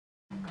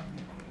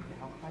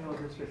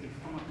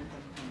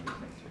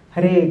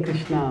Hare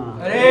Krishna.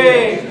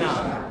 Hare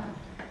Krishna.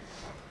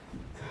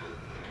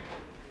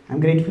 I'm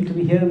grateful to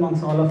be here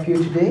amongst all of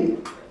you today,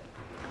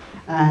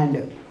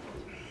 and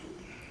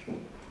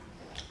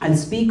I'll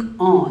speak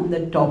on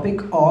the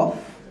topic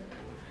of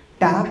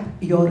tap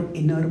your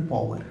inner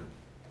power.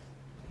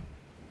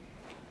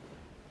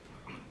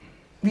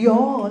 We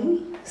all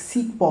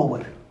seek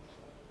power,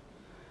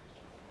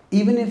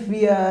 even if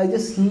we are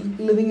just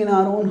living in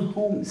our own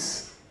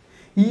homes,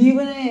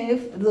 even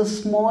if the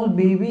small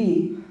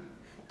baby,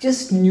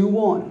 just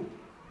newborn,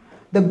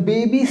 the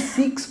baby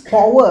seeks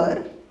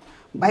power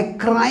by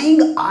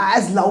crying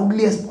as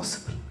loudly as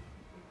possible.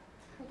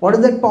 What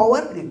is that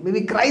power? The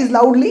baby cries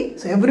loudly,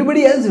 so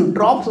everybody else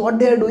drops what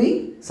they are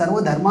doing.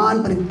 Sarva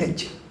dharman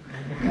parityaj.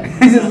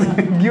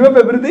 Just give up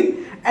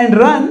everything and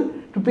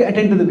run to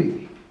attend to the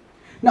baby.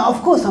 Now,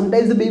 of course,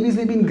 sometimes the babies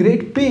may be in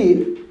great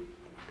pain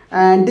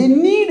and they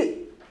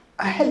need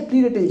help,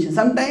 need attention.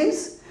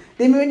 Sometimes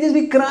they may just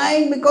be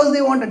crying because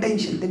they want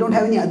attention. They don't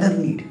have any other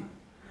need.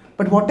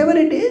 But whatever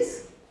it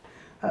is,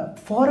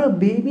 for a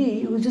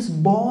baby who is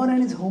just born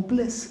and is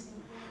hopeless,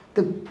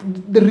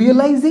 the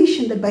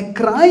realization that by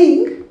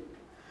crying,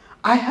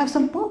 I have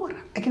some power.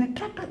 I can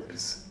attract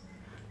others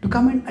to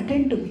come and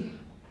attend to me.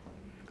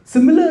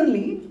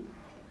 Similarly,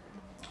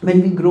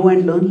 when we grow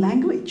and learn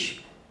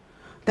language,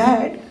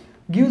 that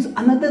gives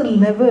another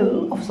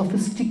level of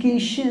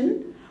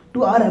sophistication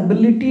to our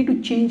ability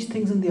to change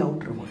things in the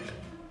outer world.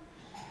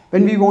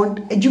 When we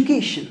want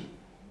education,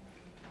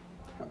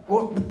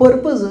 the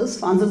purpose is,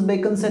 Francis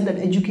Bacon said that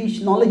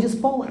education, knowledge is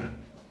power.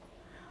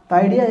 The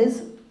idea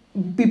is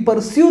we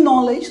pursue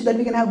knowledge so that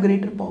we can have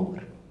greater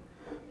power.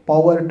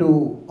 Power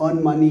to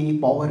earn money,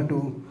 power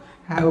to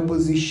have a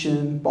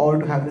position, power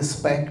to have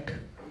respect.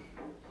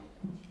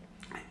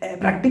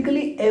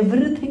 Practically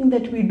everything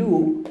that we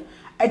do,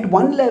 at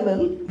one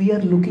level, we are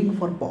looking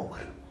for power.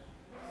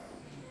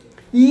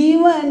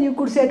 Even, you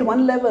could say at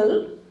one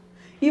level,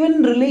 even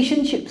in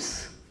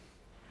relationships,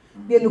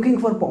 we are looking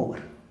for power.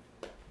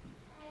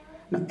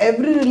 Now,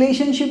 every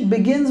relationship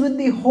begins with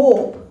the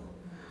hope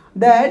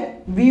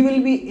that we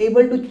will be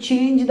able to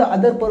change the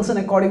other person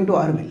according to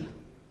our will.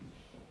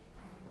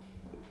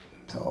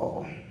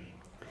 So,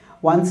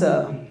 once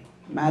a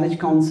marriage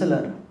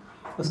counselor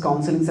was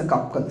counseling some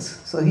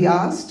couples. So, he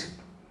asked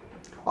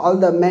all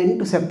the men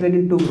to separate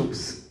in two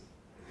groups.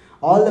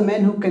 All the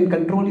men who can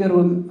control your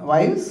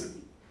wives,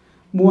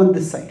 move on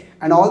this side.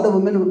 And all the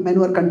men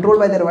who are controlled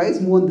by their wives,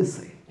 move on this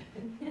side.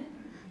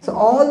 So,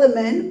 all the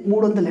men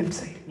moved on the left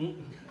side.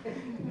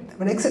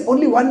 But except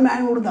only one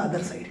man moved to the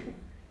other side.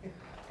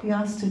 He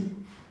asked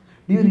him,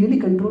 do you really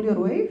control your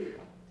wife?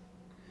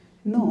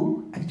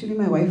 No, actually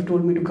my wife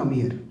told me to come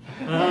here.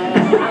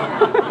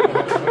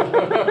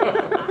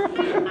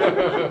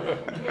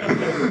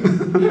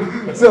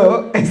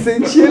 So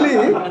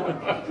essentially,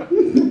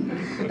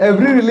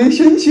 every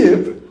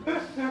relationship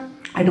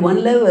at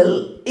one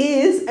level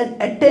is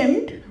an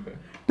attempt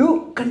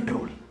to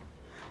control.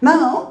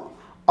 Now,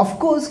 of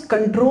course,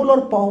 control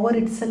or power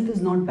itself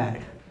is not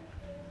bad.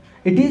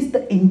 It is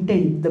the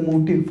intent, the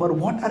motive for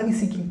what are we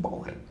seeking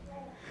power.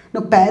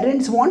 Now,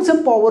 parents want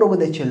some power over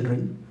their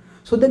children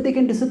so that they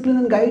can discipline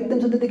and guide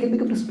them so that they can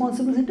become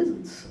responsible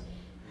citizens.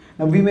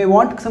 Now, we may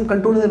want some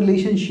control in the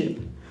relationship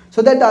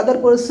so that the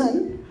other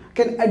person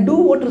can do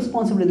what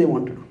responsibility they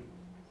want to do.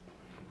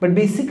 But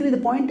basically, the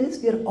point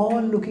is we are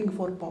all looking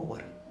for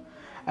power.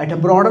 At a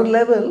broader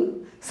level,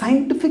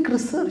 scientific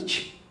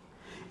research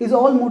is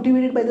all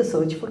motivated by the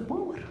search for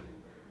power.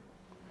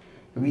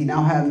 We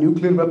now have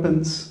nuclear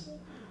weapons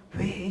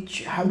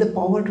which have the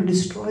power to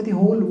destroy the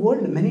whole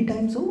world many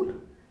times over.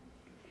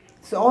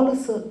 It's all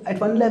at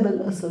one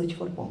level a search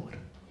for power.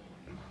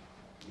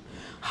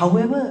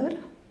 However,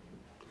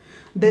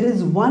 there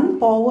is one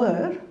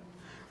power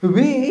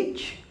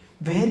which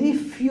very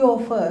few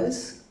of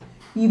us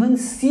even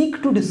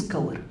seek to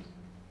discover,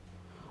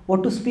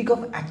 what to speak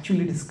of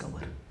actually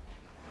discover.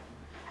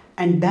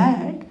 And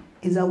that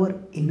is our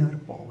inner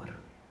power.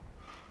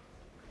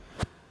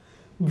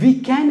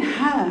 We can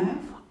have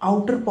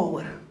outer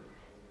power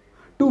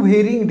to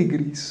varying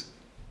degrees,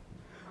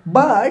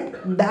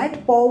 but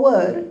that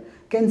power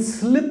can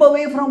slip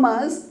away from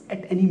us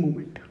at any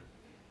moment.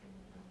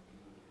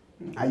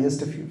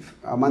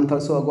 A month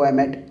or so ago, I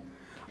met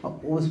a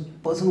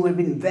person who had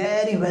been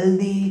very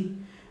wealthy,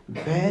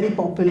 very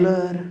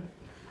popular,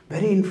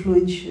 very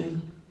influential,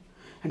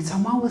 and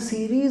somehow a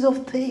series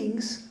of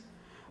things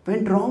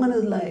went wrong in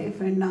his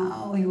life, and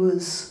now he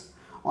was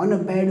on a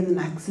bed in an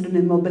accident,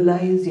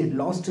 immobilized. He had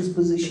lost his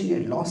position, he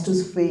had lost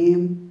his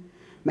fame.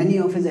 Many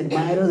of his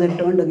admirers had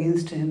turned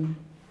against him,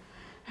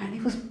 and he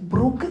was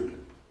broken.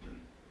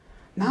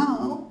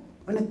 Now,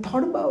 when I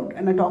thought about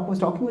and was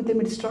talking with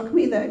him, it struck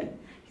me that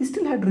he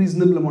still had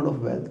reasonable amount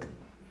of wealth.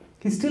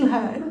 He still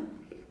had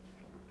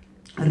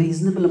a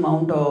reasonable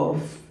amount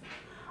of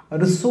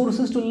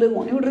resources to live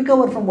on. He would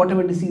recover from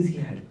whatever disease he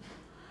had.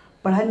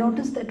 But I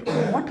noticed that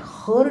what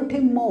hurt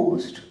him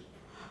most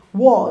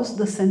was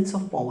the sense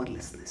of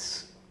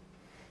powerlessness.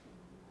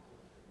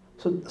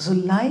 So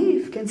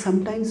life can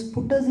sometimes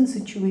put us in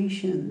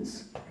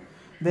situations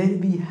where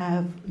we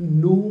have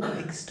no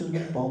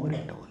external power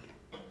at all.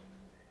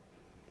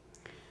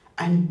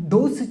 And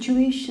those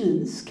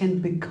situations can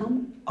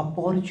become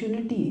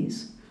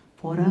opportunities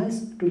for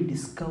us to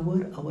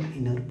discover our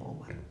inner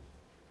power.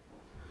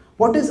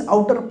 What is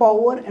outer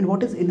power and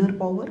what is inner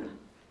power?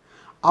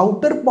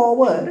 Outer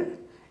power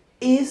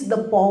is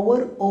the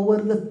power over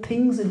the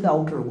things in the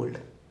outer world.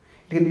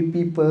 It can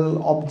be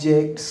people,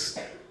 objects,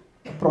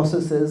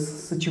 processes,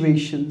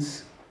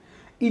 situations.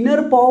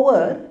 Inner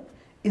power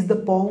is the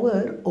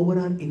power over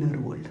our inner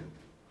world.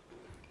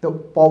 The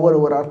power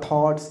over our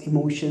thoughts,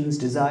 emotions,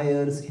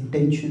 desires,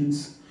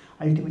 intentions,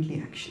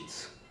 ultimately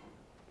actions.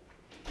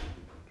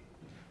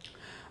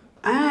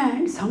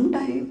 And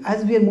sometimes,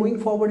 as we are moving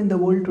forward in the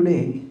world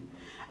today,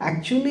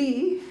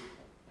 actually,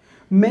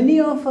 many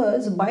of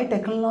us by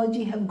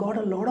technology have got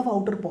a lot of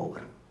outer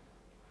power,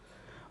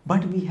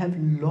 but we have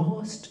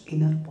lost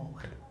inner power.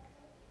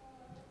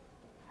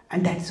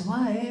 And that's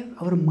why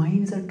our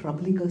minds are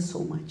troubling us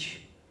so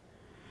much.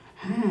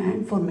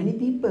 And for many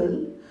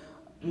people,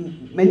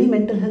 many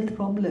mental health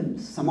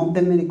problems, some of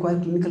them may require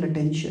clinical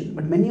attention,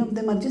 but many of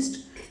them are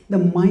just the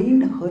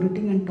mind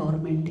hurting and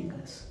tormenting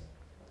us.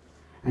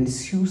 And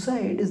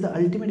suicide is the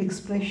ultimate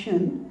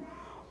expression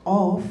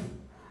of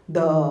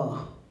the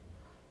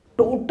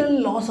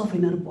total loss of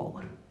inner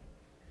power,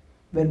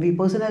 where the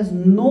person has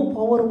no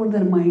power over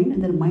their mind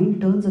and their mind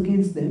turns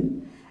against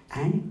them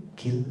and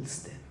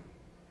kills them.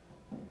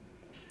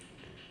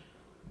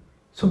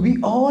 So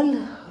we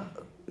all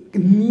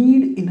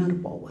need inner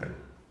power.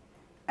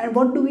 And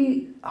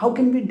how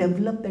can we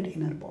develop that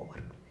inner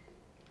power?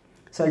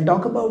 So I'll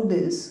talk about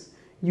this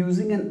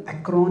using an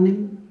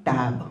acronym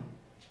TAB.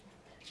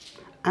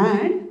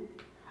 And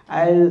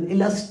I'll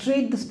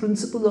illustrate this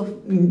principle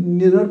of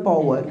inner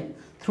power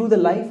through the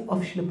life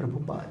of Srila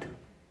Prabhupada.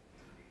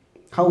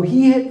 How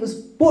he was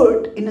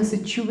put in a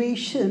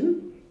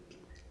situation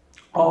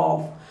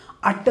of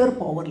utter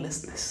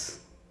powerlessness.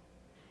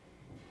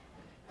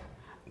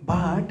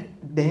 But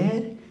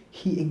there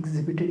he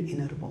exhibited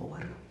inner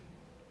power.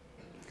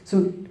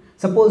 So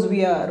suppose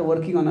we are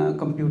working on a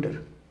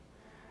computer.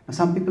 Now,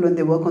 some people when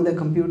they work on their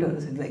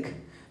computers, it's like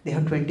they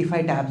have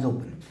 25 tabs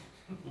open.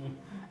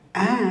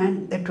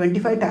 And the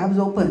 25 tabs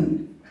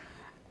open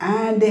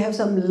and they have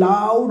some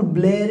loud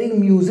blaring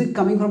music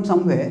coming from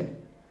somewhere.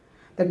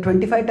 The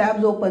 25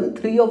 tabs open,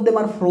 3 of them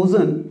are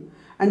frozen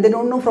and they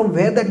don't know from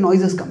where that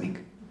noise is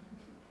coming.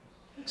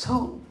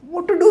 So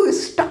what to do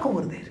is stuck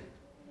over there.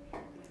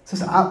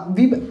 So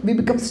we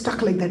become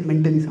stuck like that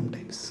mentally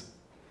sometimes.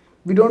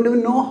 We don't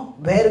even know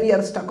where we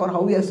are stuck or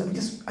how we are stuck.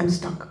 I'm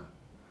stuck.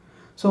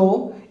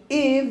 So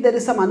if there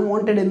is some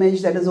unwanted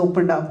image that is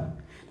opened up,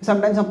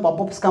 sometimes some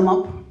pop-ups come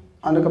up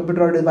on a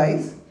computer or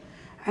device,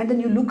 and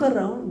then you look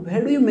around,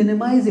 where do you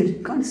minimize it?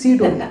 You can't see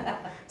it only.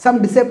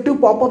 Some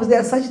deceptive pop-ups, they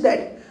are such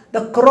that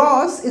the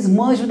cross is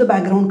merged with the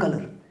background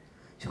color.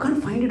 So you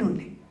can't find it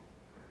only.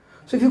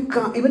 So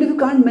even if you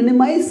can't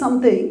minimize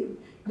something,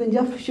 you can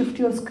just shift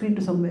your screen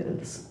to somewhere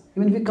else.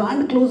 Even if you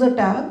can't close a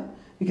tab,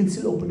 you can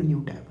still open a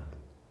new tab.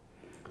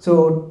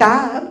 So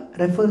tab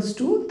refers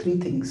to 3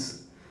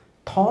 things: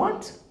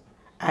 thoughts,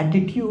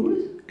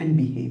 attitude, and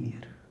behavior.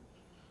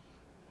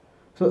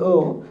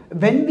 So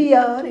when we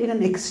are in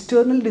an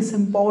external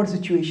disempowered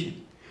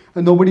situation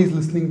and nobody is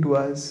listening to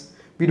us,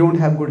 we don't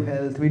have good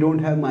health, we don't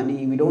have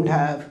money, we don't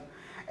have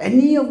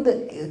any of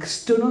the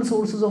external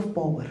sources of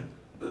power,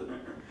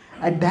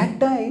 at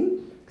that time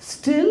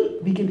still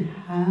we can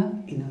have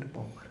inner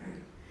power.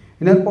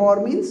 Inner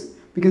power means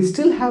we can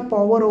still have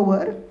power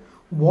over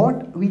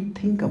what we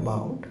think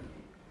about,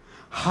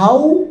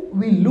 how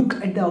we look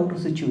at the outer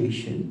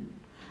situation,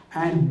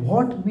 and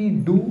what we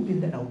do in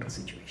that outer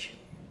situation.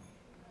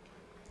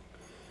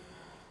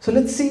 So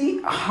let's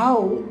see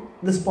how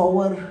this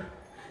power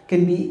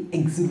can be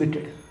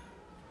exhibited.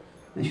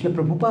 Srila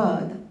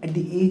Prabhupada, at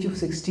the age of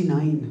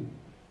 69,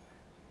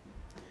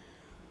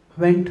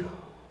 went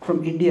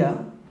from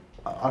India,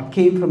 or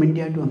came from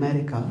India to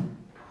America,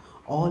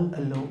 all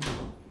alone,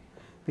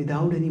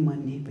 without any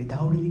money,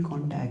 without any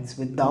contacts,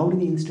 without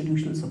any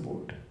institutional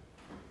support.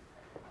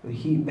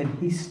 When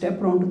he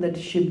stepped onto that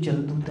ship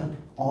Jaladuta,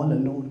 all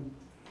alone,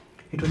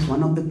 it was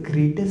one of the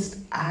greatest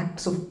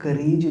acts of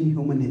courage in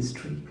human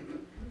history.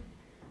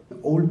 The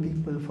old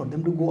people, for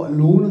them to go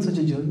alone on such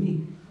a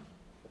journey,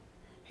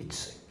 it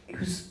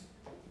was,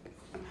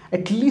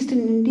 at least in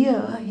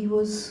India, he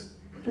was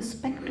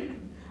respected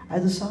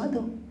as a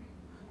sadhu.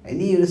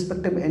 Any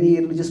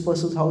religious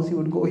person's house he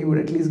would go, he would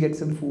at least get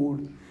some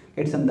food,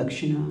 get some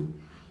dakshina.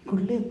 He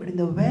could live. But in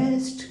the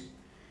West,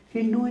 he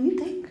didn't know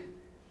anything.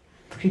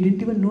 He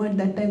didn't even know at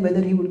that time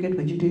whether he would get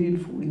vegetarian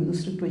food. He was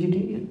a strict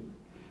vegetarian.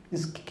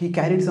 He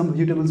carried some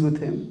vegetables with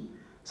him.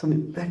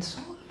 That's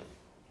all.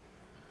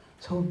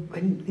 So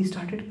when he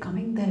started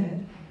coming there,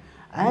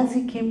 as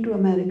he came to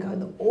America,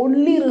 the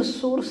only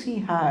resource he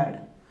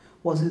had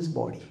was his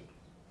body.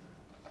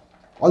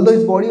 Although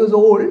his body was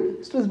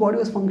old, still his body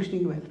was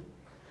functioning well.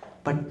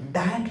 But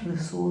that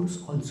resource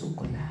also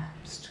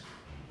collapsed.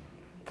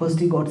 First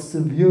he got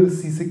severe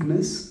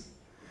seasickness,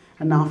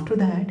 and after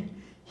that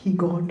he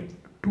got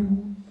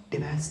 2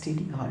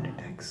 devastating heart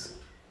attacks.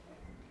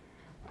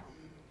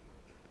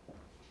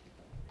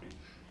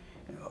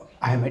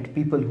 I have met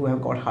people who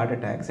have got heart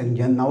attacks, and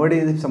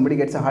nowadays if somebody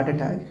gets a heart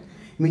attack,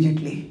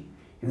 immediately,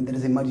 there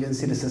is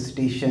emergency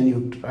resuscitation,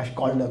 you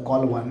call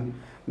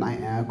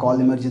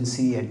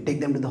emergency and take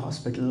them to the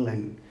hospital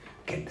and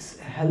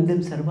help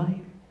them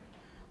survive.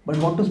 But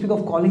what to speak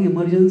of calling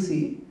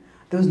emergency,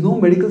 there was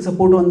no medical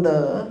support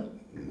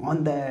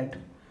on that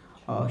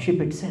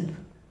ship itself.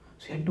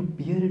 So he had to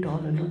bear it all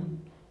alone.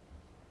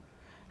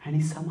 And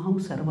he somehow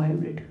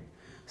survived it.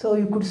 So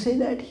you could say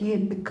that he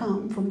had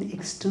become, from the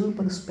external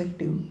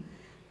perspective,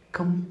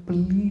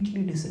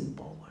 completely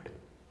disempowered.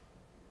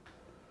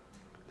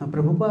 Now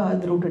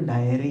Prabhupada wrote a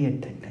diary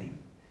at that time,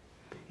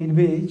 in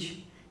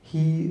which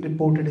he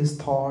reported his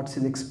thoughts,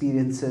 his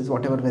experiences,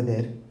 whatever were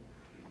there.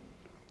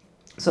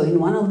 So in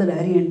one of the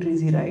diary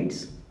entries he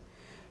writes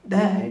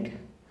that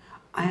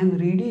I am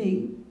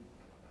reading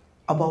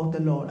about the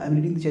Lord, I am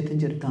reading the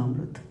Chaitanya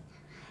Charan,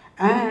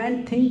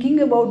 and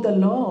thinking about the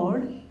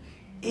Lord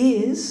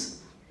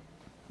is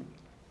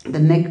the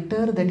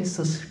nectar that is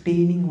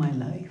sustaining my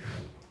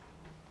life.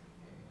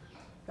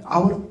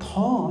 Our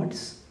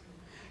thoughts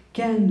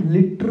can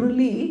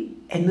literally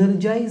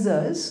energize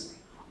us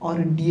or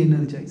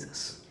de-energize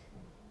us.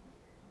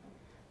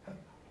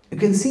 You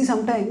can see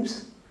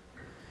sometimes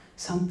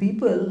some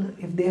people,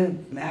 if they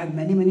have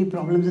many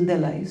problems in their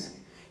lives,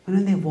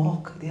 when they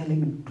walk, they are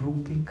like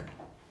drooping.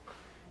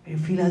 You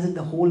feel as if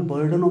the whole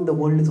burden of the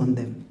world is on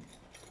them.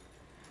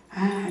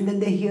 And then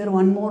they hear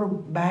one more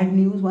bad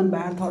news, one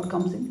bad thought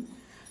comes in,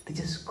 they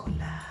just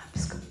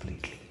collapse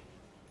completely.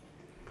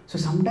 So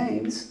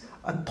sometimes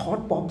a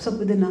thought pops up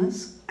within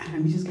us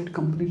and we just get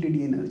completely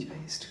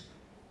de-energized.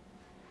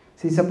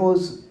 See,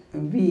 suppose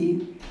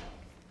we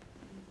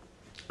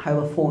have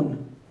a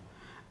phone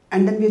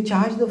and then we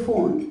charge the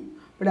phone,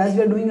 but as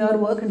we are doing our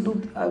work, and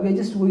we are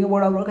just going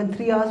about our work, and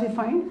 3 hours we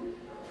find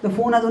the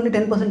phone has only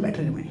 10%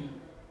 battery remaining.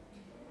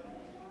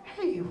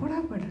 Hey, what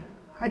happened?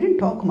 I didn't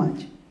talk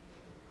much.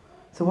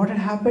 So what had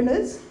happened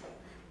is,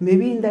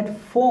 maybe in that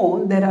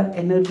phone there are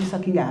energy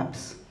sucking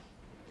apps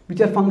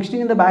which are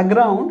functioning in the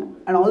background,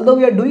 and although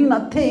we are doing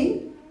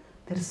nothing,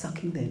 they are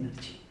sucking the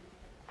energy.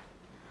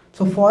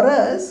 So for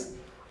us,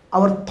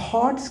 our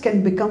thoughts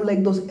can become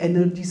like those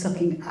energy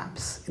sucking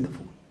apps in the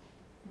phone.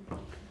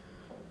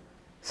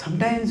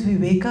 Sometimes we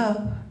wake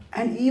up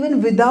and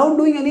even without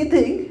doing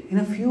anything, in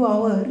a few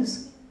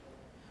hours,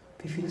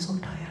 we feel so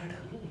tired.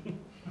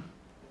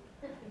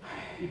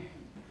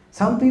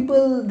 Some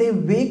people, they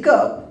wake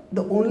up,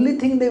 the only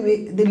thing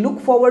they look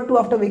forward to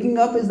after waking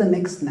up is the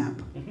next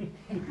nap.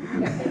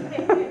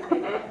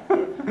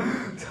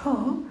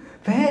 So,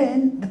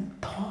 when the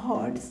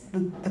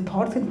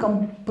thoughts can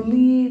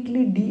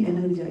completely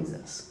de-energize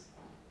us.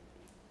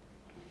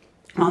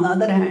 On the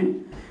other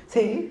hand,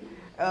 say,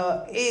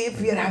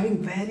 if we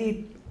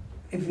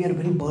are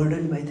very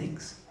burdened by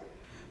things,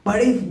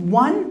 but if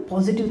one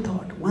positive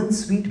thought, one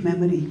sweet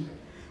memory,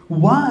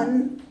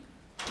 one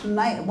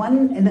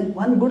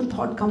good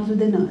thought comes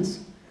within us,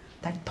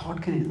 that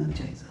thought can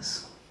energize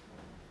us.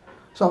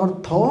 So our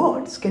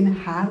thoughts can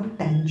have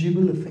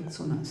tangible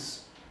effects on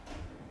us.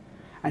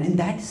 And in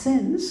that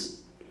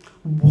sense,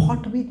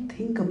 what we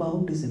think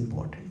about is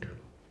important.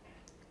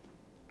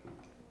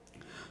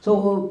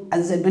 So,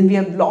 as I said, when we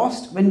are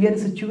in a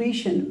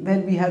situation where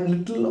we have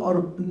little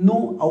or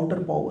no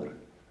outer power,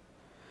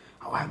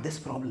 oh, I have this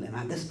problem,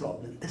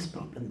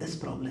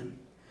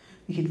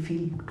 we can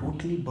feel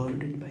totally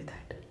burdened by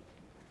that.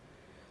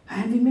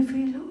 And we may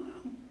feel, oh,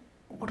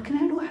 what can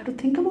I do? I have to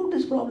think about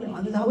this problem,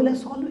 otherwise how will I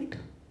solve it?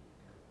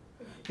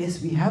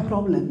 Yes, we have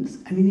problems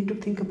and we need to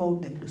think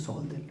about them to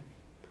solve them.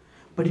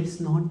 But it's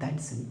not that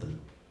simple.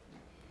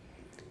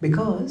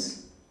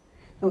 Because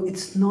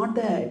it's not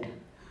that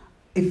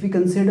if we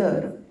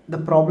consider the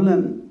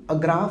problem, a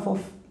graph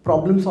of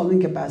problem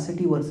solving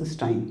capacity versus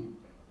time.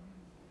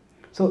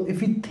 So if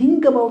we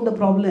think about the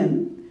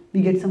problem,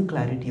 we get some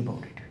clarity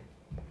about it.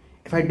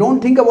 If I don't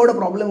think about a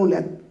problem only,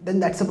 then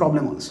that's a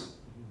problem also.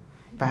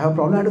 If I have a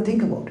problem, I have to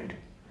think about it.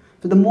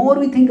 So the more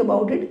we think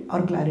about it,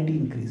 our clarity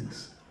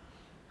increases.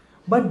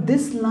 But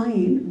this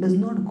line does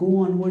not go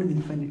onward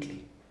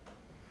infinitely.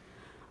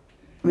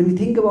 When we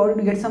think about it,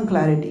 we get some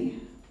clarity.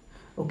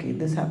 Okay, if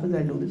this happens,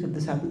 I'll do this. If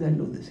this happens, I'll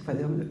do this. If I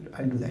do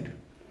I'll do that.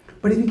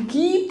 But if we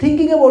keep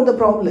thinking about the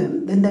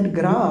problem, then that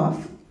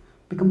graph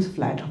becomes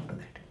flat after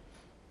that.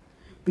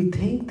 We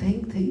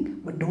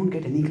think, but don't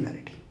get any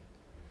clarity,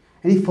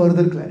 any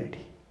further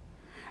clarity.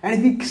 And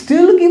if we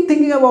still keep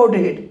thinking about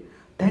it,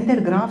 then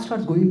that graph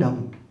starts going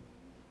down.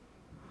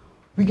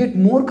 We get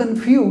more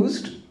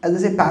confused, as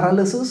they say,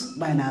 paralysis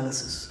by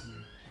analysis.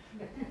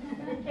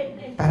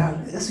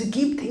 Paralysis. We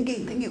keep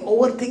thinking,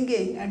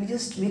 overthinking, and we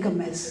just make a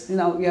mess.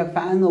 Now we have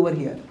fan over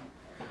here.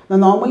 Now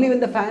normally when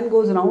the fan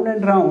goes round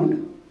and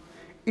round,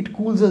 it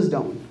cools us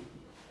down.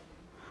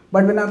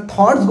 But when our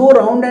thoughts go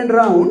round and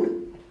round,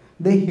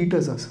 they heat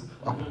us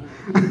up.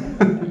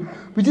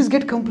 We just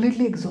get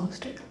completely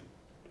exhausted.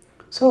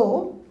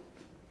 So,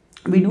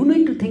 we do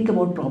need to think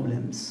about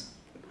problems,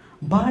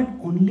 but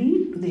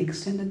only to the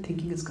extent that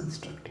thinking is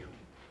constructive.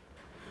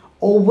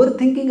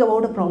 Overthinking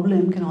about a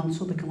problem can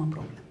also become a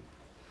problem.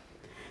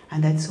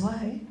 And that's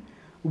why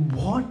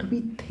what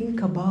we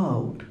think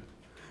about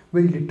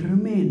will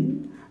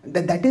determine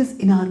that is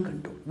in our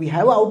control. We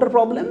have an outer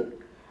problem,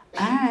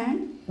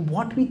 and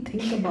what we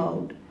think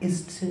about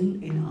is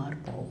still in our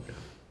power.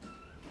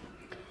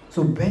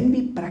 So when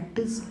we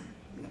practice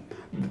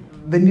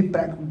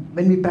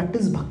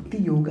bhakti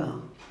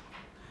yoga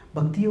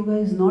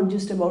is not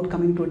just about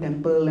coming to a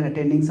temple and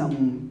attending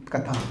some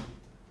katha.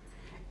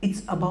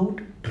 It's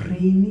about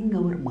training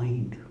our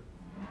mind.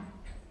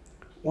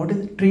 What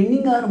is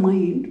training our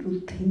mind to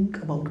think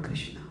about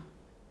Krishna?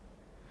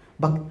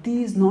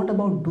 Bhakti is not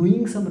about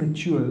doing some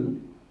ritual.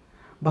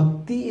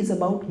 Bhakti is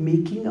about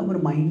making our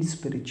mind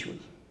spiritual.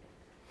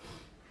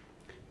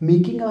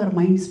 Making our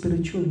mind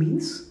spiritual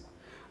means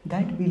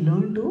that we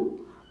learn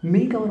to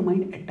make our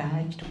mind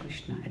attached to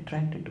Krishna,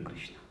 attracted to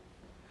Krishna.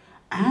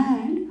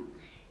 And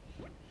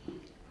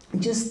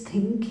just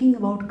thinking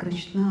about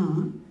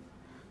Krishna,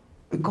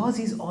 because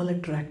he's all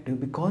attractive,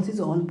 because he's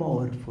all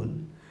powerful,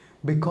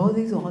 because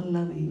he's all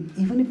loving,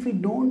 even if we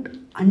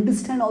don't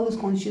understand all this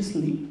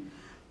consciously,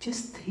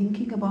 just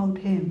thinking about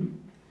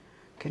him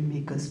can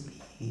make us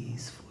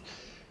peaceful,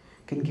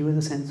 can give us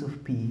a sense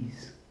of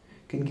peace,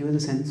 can give us a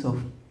sense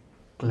of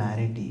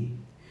clarity,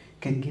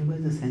 can give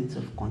us a sense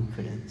of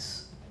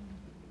confidence.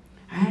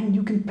 And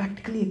you can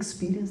practically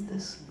experience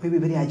this. Maybe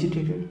very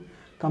agitated,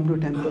 come to a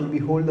temple,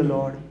 behold the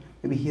Lord,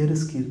 maybe hear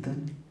his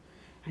kirtan,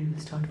 and you will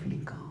start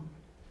feeling calm.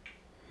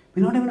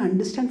 You may not even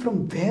understand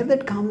from where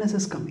that calmness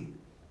is coming,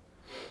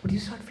 but you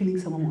start feeling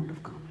some amount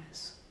of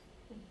calmness.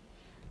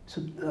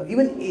 So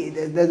even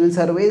there's been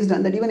surveys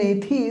done that even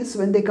atheists,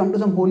 when they come to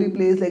some holy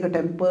place like a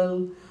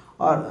temple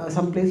or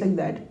some place like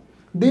that,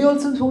 they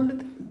also told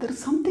that there is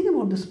something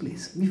about this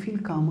place. We feel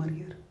calmer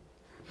here.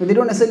 But they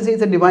don't necessarily say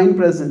it's a divine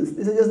presence.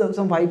 This is just that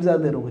some vibes are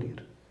there over here.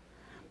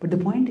 But the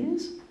point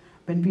is,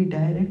 when we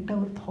direct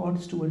our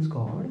thoughts towards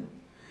God,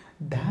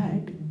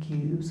 that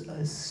gives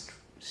us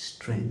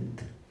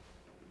strength.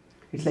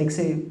 It's like,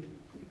 say,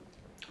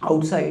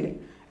 outside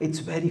it's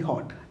very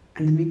hot,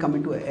 and then we come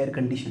into an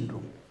air-conditioned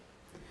room.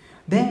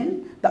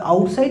 Then the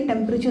outside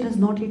temperature has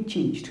not yet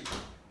changed,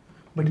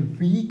 but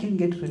we can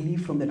get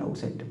relief from that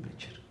outside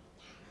temperature.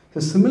 So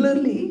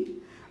similarly,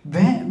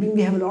 when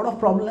we have a lot of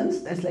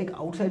problems, that's like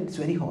outside it's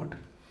very hot.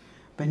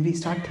 When we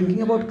start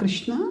thinking about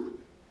Krishna,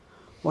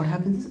 what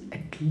happens is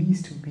at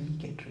least we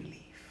get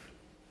relief.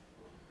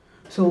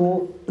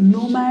 So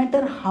no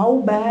matter how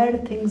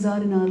bad things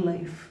are in our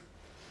life,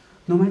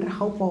 no matter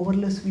how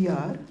powerless we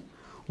are,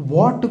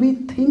 what we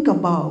think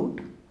about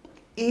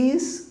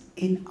is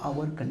in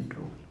our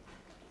control.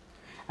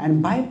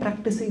 And by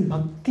practicing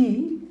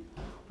bhakti,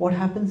 what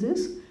happens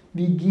is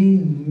we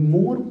gain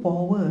more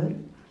power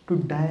to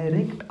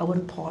direct our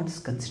thoughts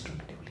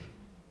constructively.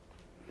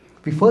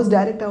 We first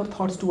direct our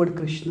thoughts toward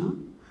Krishna,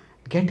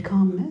 get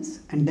calmness,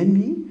 and then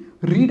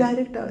we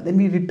redirect then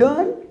we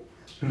return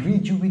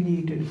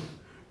rejuvenated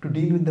to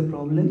deal with the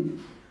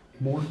problem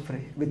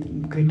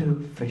with greater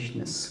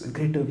freshness, with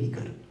greater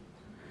vigor.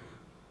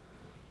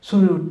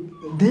 So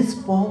this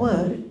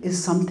power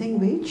is something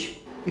which,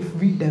 if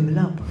we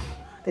develop,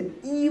 that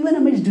even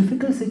amidst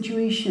difficult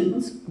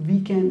situations, we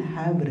can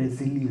have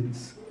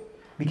resilience.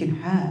 We can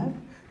have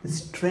the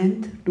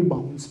strength to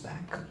bounce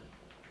back.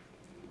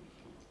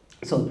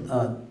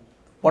 So,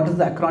 what is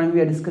the acronym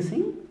we are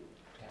discussing?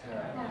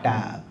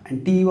 TAB.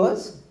 And T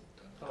was?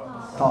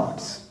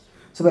 Thoughts.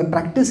 So, by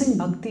practicing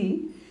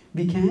bhakti,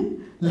 we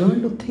can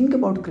learn to think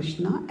about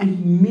Krishna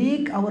and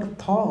make our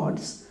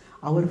thoughts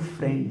our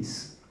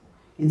friends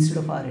instead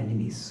of our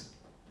enemies.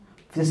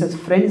 Just as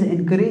friends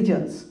encourage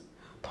us,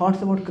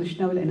 thoughts about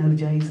Krishna will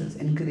energize us,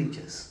 encourage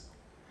us.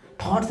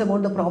 Thoughts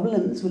about the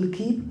problems will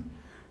keep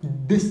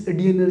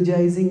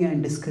de-energizing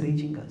and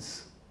discouraging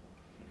us.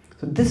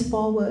 So this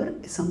power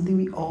is something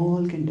we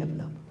all can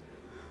develop.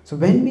 So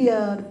when we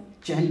are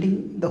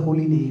chanting the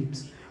holy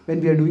names, when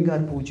we are doing our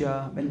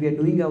puja, when we are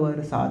doing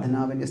our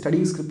sadhana, when we are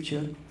studying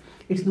scripture,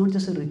 it's not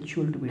just a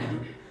ritual to be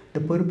done.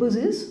 The purpose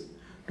is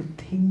to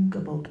think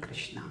about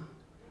Krishna.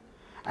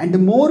 And the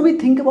more we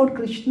think about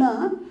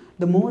Krishna,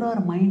 the more our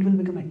mind will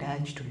become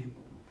attached to him.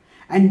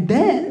 And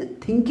then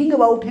thinking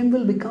about him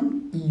will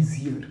become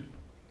easier.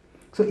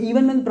 So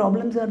even when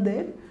problems are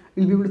there,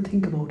 we'll be able to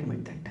think about him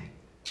at that time.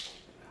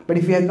 But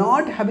if we are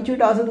not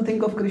habituated ourselves to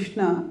think of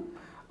Krishna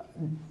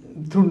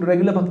through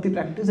regular bhakti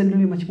practice, then it will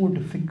be much more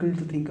difficult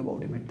to think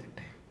about him at that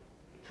time.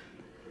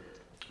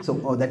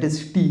 So that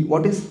is T.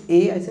 What is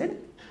A, I said?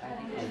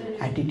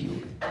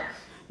 Attitude.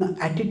 Now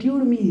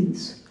attitude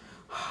means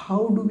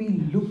how do we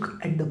look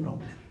at the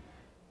problem?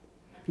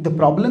 The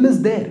problem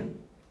is there,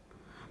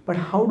 but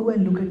how do I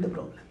look at the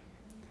problem?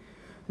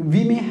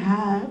 We may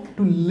have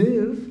to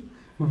live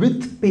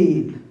with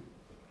pain,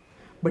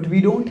 but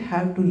we don't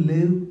have to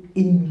live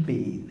in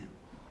pain.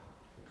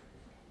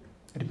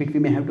 I repeat, we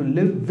may have to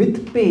live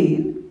with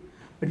pain,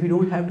 but we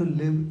don't have to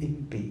live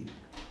in pain.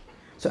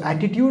 So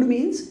attitude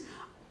means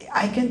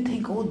I can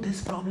think, oh,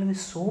 this problem is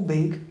so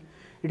big,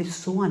 it is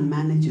so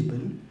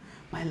unmanageable.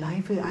 My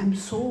life, I'm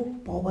so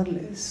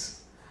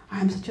powerless.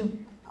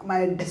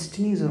 My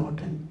destiny is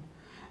rotten.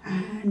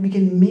 And we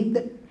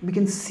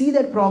can see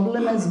that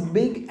problem as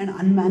big and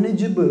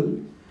unmanageable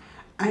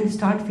and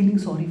start feeling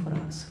sorry for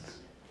ourselves.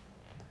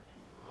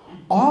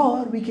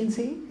 Or we can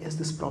say, yes,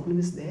 this problem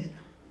is there,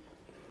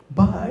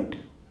 but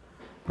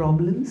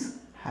problems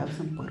have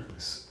some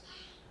purpose.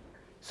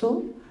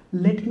 So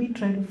let me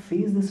try to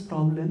face this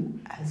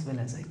problem as well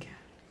as I can.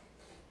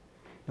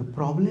 The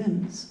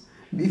problems,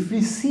 if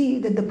we see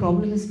that the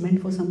problem is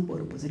meant for some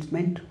purpose, it's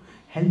meant to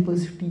help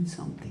us teach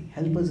something,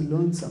 help us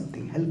learn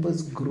something, help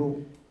us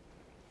grow.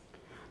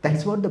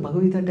 That's what the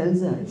Bhagavad-Gītā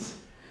tells us,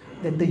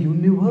 that the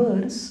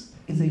universe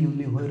is a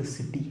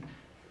university.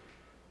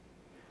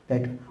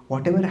 That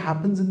whatever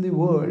happens in the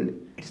world,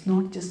 it's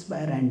not just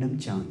by random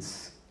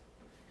chance.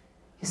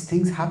 Yes,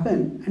 things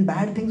happen and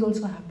bad things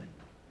also happen.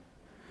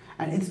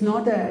 And it's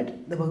not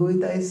that the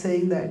Bhagavad-Gītā is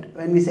saying that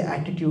when we say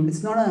attitude,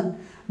 it's not a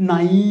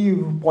naive,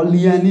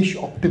 Pollyannish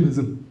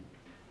optimism.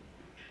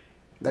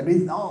 That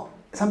means, no,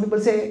 some people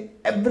say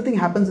everything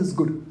happens is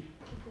good.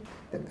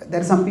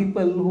 There are some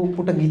people who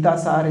put a Gita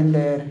Sar in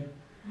their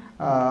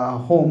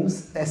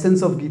homes, the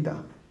essence of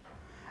Gita.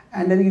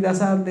 And then Gita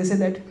Sar, they say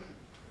that,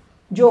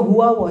 जो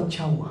हुआ वो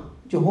अच्छा हुआ,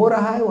 जो हो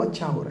रहा है वो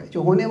अच्छा हो रहा है,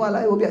 जो होने वाला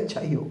है वो भी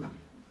अच्छा ही होगा.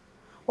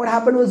 What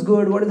happened was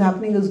good, what is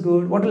happening is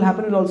good, what will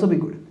happen will also be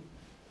good.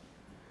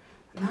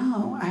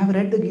 Now, I have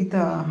read the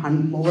Gita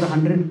over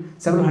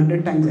several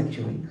hundred times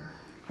actually,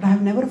 but I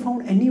have never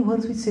found any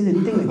verse which says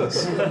anything like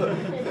this.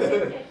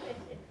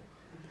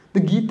 The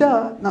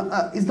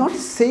Gita is not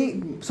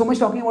saying so much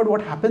talking about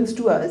what happens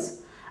to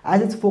us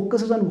as it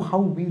focuses on how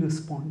we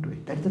respond to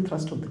it. That is the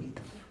thrust of the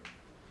Gita.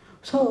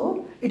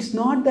 So, it's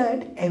not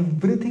that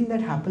everything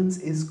that happens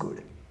is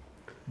good.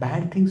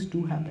 Bad things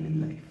do happen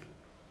in life.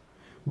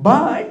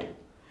 But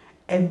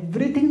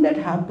everything that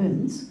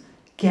happens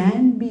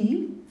can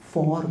be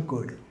for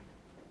good.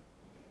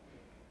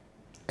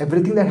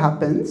 Everything that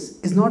happens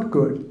is not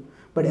good,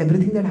 but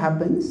everything that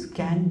happens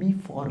can be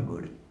for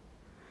good.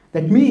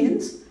 That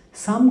means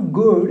some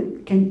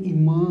good can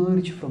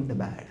emerge from the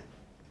bad.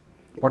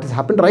 What has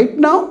happened right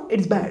now,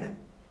 it's bad.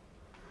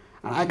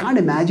 And I can't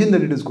imagine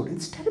that it is good.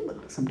 It's terrible.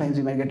 Sometimes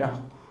we might get a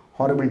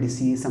horrible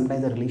disease.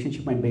 Sometimes the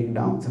relationship might break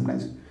down.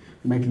 Sometimes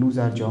we might lose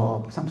our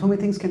job. So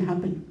many things can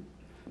happen.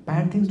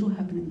 Bad things do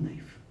happen in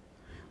life.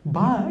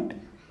 But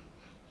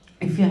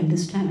if you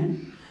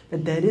understand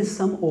that there is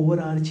some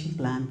overarching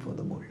plan for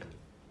the world,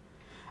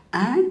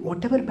 and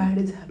whatever bad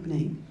is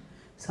happening,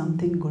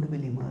 something good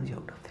will emerge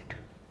out of it.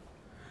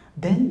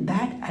 Then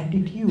that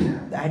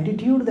attitude, the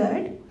attitude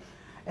that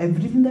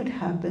everything that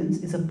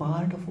happens is a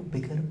part of a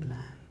bigger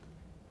plan,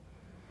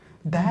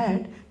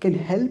 that can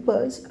help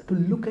us to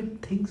look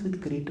at things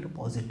with greater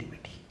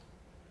positivity.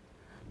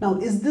 Now,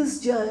 is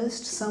this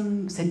just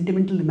some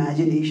sentimental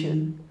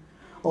imagination,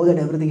 or that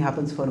everything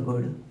happens for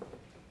good?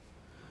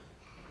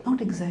 Not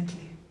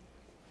exactly.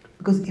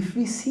 Because if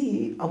we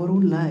see our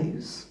own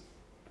lives,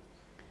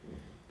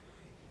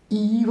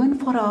 even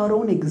for our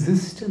own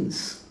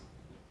existence,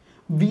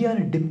 we are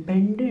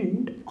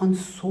dependent on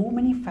so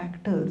many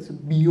factors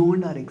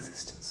beyond our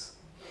existence.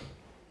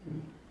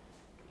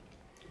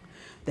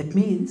 That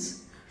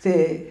means,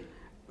 say,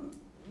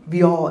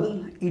 we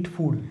all eat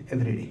food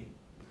every day.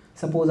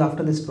 Suppose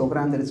after this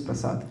program there is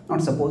prasad.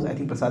 Not suppose, I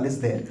think prasad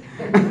is there.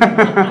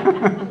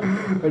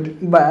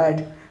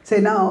 but say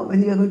now,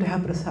 when you are going to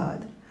have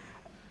prasad,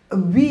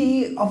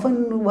 we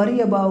often worry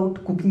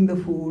about cooking the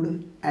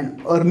food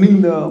and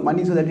earning the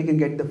money so that we can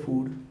get the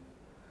food.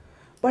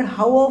 But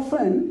how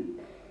often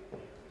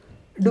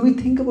do we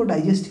think about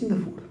digesting the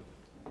food?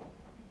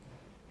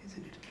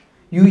 Isn't it?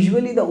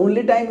 Usually the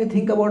only time we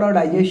think about our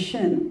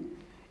digestion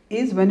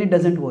is when it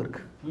doesn't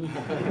work.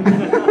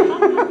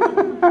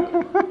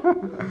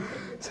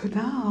 So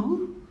now,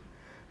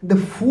 the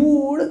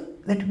food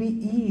that we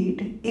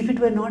eat, if it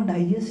were not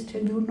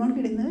digested, we would not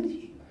get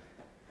energy.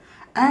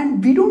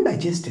 And we don't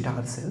digest it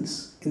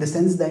ourselves, in the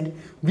sense that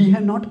we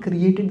have not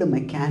created the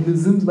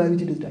mechanisms by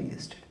which it is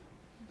digested.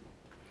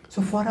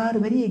 So for our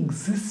very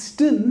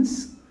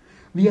existence,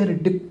 we are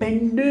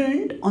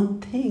dependent on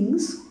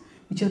things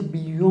which are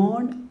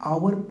beyond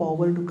our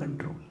power to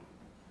control.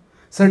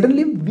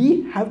 Certainly,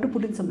 we have to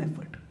put in some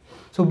effort.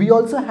 So we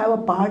also have a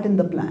part in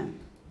the plan.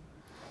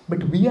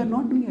 But we are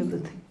not doing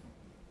everything.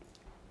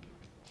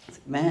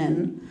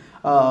 When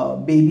a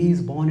baby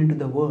is born into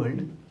the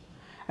world,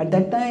 at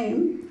that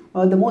time,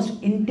 the most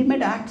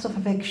intimate acts of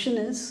affection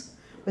is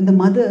when the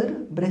mother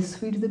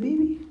breastfeeds the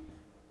baby.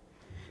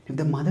 If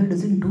the mother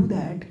doesn't do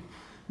that,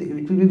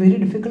 it will be very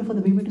difficult for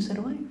the baby to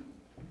survive.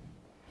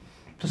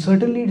 So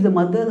certainly it's the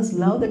mother's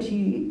love that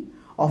she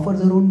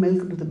offers her own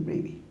milk to the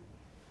baby.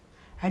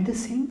 At the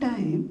same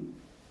time,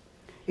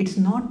 it's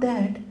not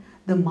that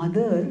the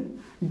mother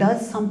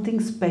does something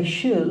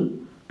special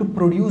to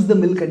produce the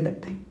milk at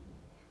that time.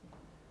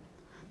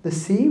 The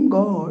same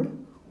God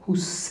who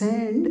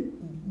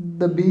sent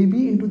the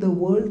baby into the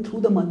world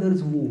through the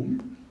mother's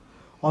womb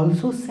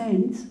also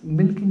sends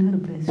milk in her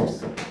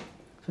breasts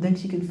so that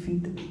she can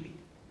feed the baby.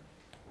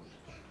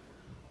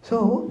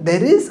 So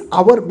there is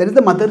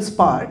the mother's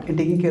part in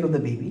taking care of the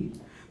baby,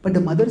 but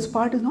the mother's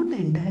part is not the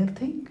entire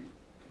thing.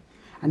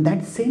 And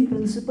that same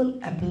principle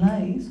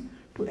applies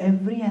to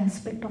every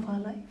aspect of our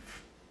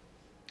life.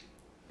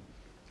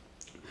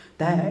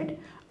 That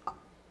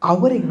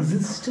our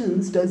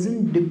existence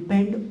doesn't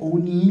depend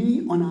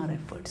only on our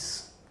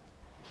efforts.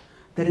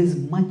 There is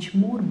much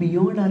more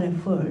beyond our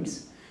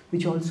efforts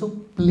which also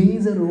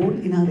plays a role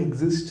in our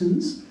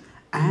existence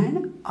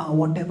and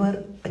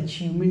whatever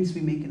achievements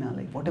we make in our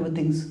life, whatever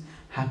things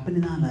happen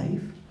in our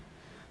life.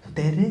 So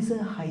there is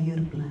a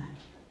higher plan.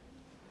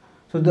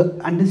 So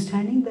the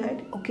understanding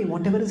that, okay,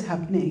 whatever is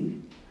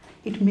happening,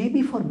 it may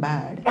be for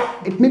bad,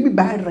 it may be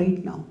bad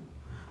right now,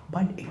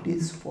 but it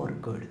is for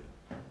good.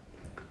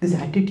 This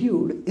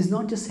attitude is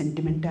not just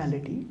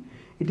sentimentality,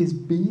 it is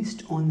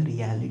based on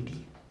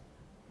reality.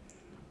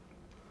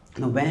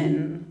 Now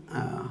when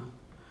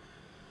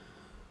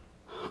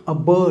a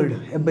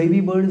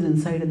baby bird is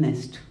inside a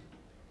nest,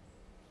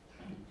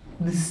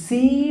 the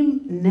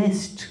same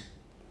nest,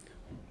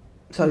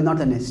 sorry, not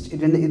the nest,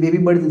 when the baby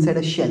bird is inside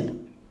a shell.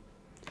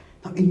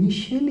 Now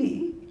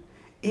initially,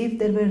 if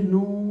there were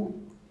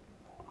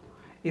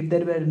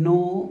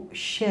no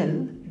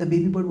shell, the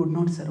baby bird would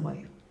not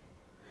survive.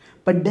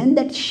 But then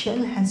that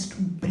shell has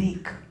to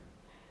break.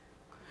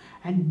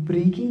 And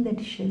breaking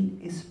that shell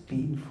is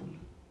painful.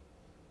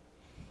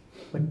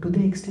 But to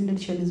the extent that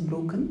shell is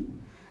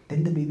broken,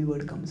 then the baby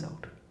bird comes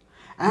out.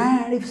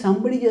 And if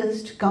somebody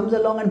just comes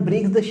along and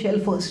breaks the shell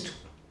first,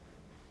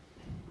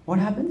 what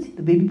happens?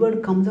 The baby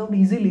bird comes out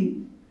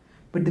easily,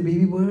 but the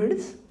baby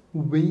bird's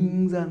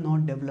wings are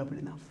not developed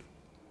enough.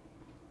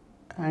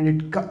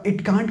 And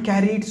it can't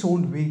carry its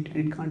own weight,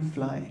 and it can't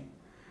fly.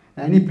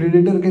 Any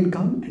predator can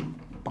come and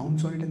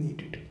pounce on it and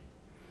eat it.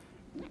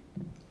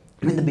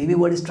 When the baby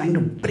bird is trying to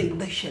break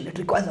the shell, it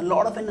requires a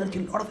lot of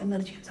energy.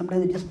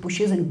 Sometimes it just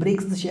pushes and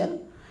breaks the shell,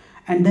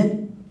 and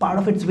then part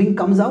of its wing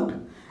comes out,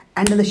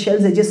 and then the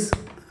shells just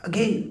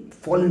again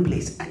fall in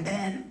place, and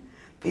then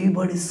baby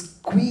bird is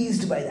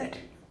squeezed by that.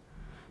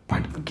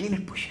 But again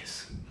it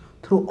pushes.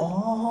 Through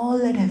all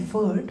that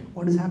effort,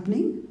 what is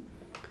happening?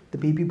 The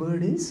baby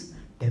bird is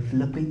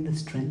developing the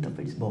strength of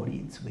its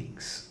body, its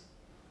wings.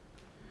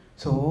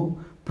 So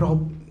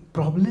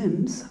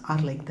problems are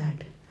like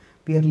that.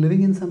 We are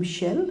living in some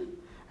shell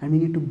and we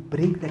need to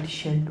break that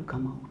shell to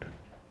come out.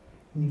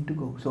 We need to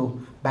go.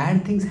 So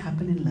bad things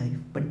happen in life,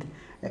 but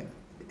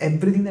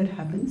everything that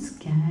happens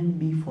can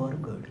be for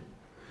good.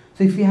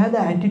 So if we have the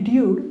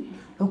attitude,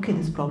 okay,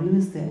 this problem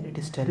is there, it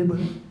is terrible,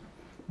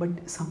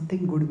 but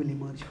something good will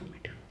emerge from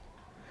it.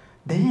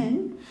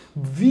 Then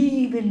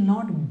we will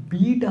not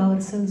beat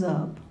ourselves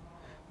up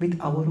with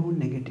our own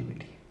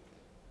negativity.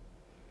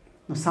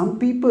 Now, some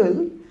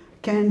people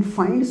can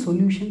find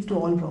solutions to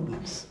all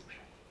problems,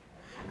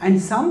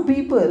 and some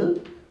people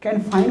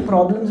can find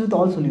problems with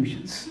all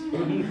solutions.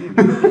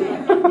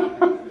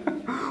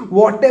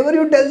 Whatever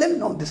you tell them,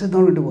 no, this is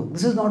not going to work,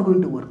 this is not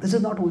going to work, this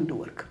is not going to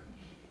work.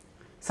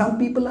 Some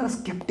people are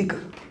skeptical.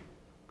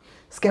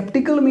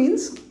 Skeptical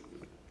means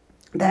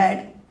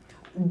that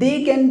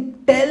they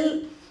can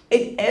tell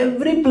in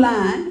every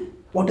plan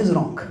what is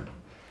wrong.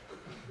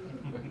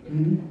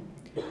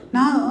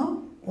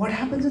 Now, what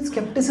happens with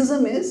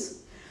skepticism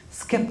is,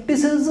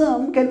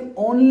 skepticism can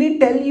only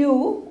tell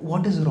you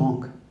what is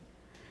wrong.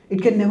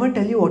 It can never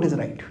tell you what is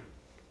right.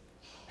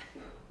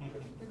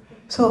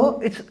 So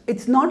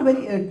it's not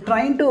very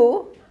trying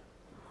to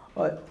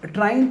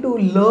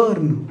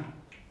learn,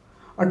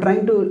 or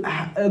trying to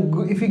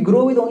if we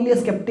grow with only a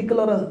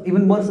skeptical or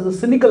even worse a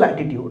cynical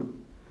attitude,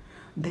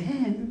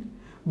 then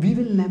we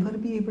will never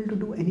be able to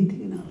do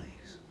anything in our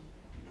lives.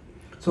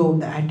 So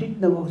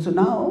so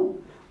now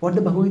what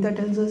the Bhagavad-Gītā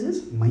tells us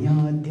is Maya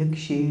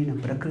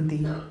adhyakshena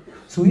prakriti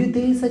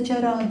suyate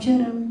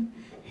sacharacharam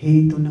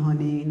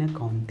hetunanena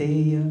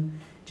kaunteya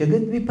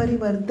jagad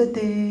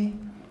viparivartate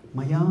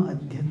Maya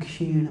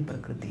adhyakshena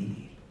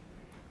prakriti.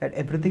 That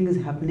everything is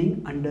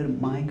happening under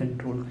my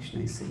control,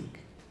 Krishna is saying.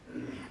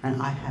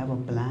 And I have a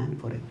plan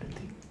for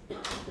everything.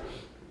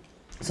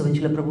 So when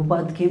Srila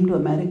Prabhupada came to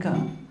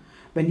America,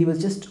 when he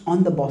was just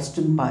on the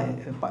Boston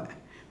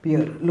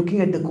pier,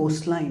 looking at the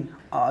coastline,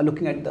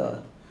 looking at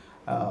the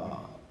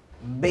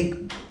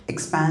big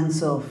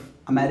expanse of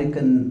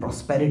American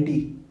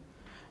prosperity,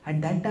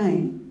 at that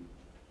time,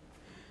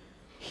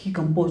 he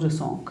composed a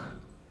song.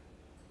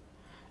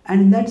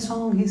 And in that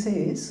song he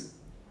says,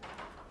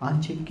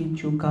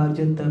 Achikichu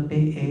karjata pe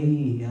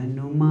ei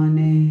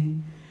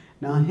anumane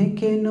nahe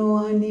ke no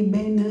ani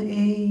ben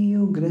ei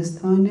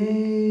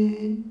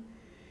ugrasthane.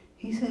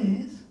 He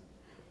says,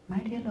 my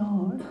dear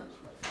Lord,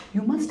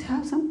 you must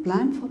have some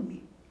plan for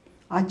me.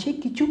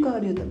 Ache kichu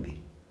karyata pe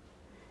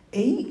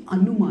ei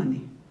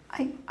anumane.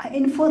 I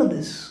infer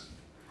this.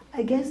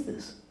 I guess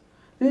this.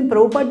 Then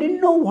Prabhupada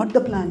didn't know what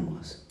the plan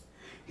was.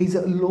 He's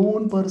a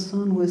lone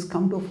person who has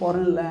come to a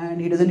foreign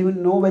land. He doesn't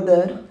even know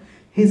whether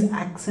his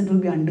accent will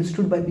be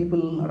understood by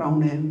people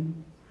around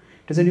him.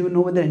 He doesn't even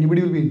know whether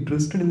anybody will be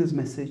interested in this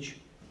message.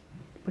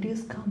 But he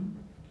has come.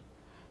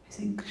 He's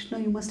saying, Krishna,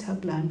 you must have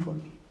a plan for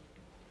me.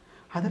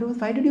 Otherwise,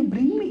 why did you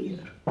bring me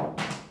here?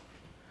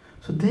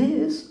 So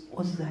this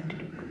was the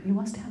attitude. You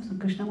must have some,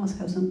 Krishna must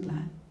have some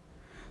plan.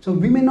 So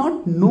we may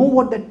not know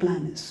what that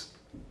plan is.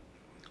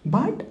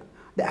 But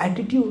the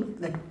attitude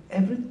that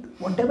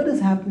whatever is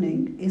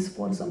happening is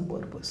for some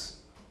purpose.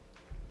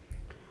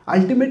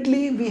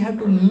 Ultimately, we have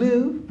to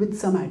live with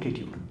some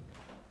attitude.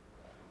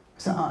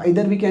 So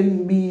either we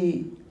can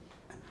be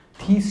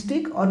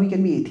theistic or we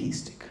can be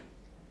atheistic.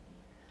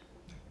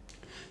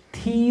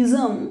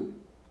 Theism,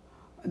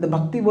 the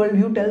Bhakti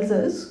worldview tells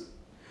us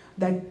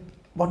that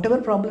whatever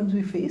problems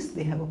we face,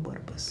 they have a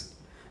purpose.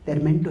 They are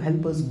meant to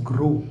help us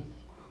grow.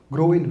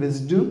 Grow in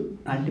wisdom,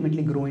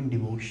 ultimately grow in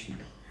devotion.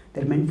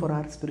 They are meant for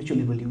our spiritual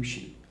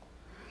evolution.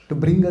 To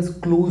bring us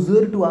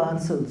closer to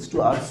ourselves,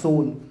 to our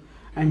soul.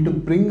 And to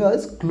bring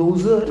us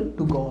closer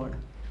to God,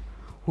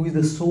 who is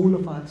the soul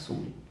of our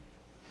soul.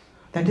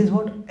 That is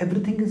what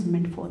everything is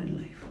meant for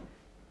in life.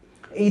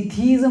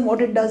 Atheism,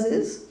 what it does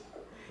is,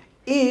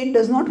 it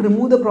does not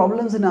remove the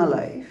problems in our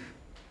life.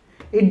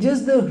 It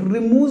just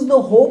removes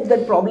the hope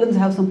that problems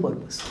have some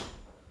purpose.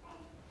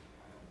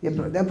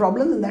 There are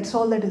problems and that's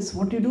all that is.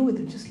 What you do with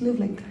it, just live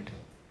like that.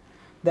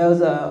 There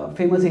was a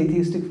famous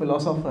atheistic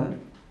philosopher,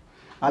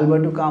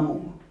 Alberto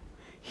Camus.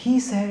 He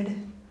said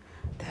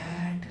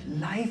that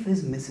life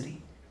is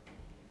misery.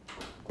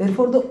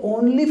 Therefore, the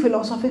only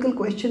philosophical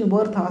question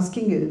worth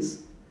asking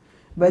is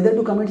whether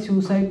to commit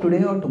suicide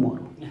today or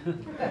tomorrow.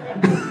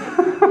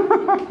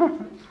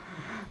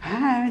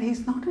 And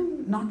he's not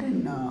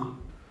an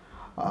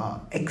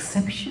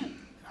exception.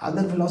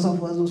 Other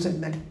philosophers who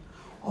said that,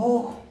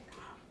 oh,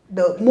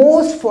 the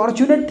most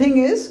fortunate thing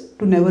is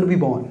to never be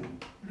born.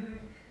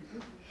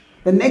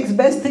 The next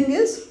best thing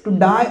is to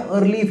die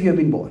early if you have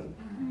been born.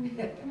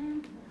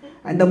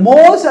 And the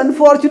most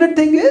unfortunate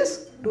thing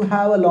is to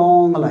have a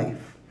long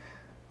life.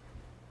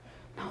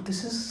 Now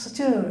this is such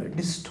a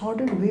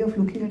distorted way of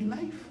looking at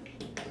life.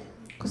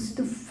 Because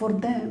for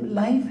them,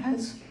 life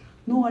has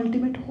no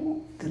ultimate hope.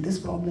 This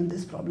problem,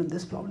 this problem,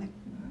 this problem.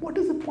 What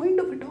is the point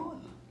of it all?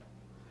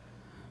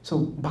 So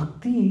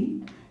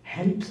Bhakti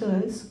helps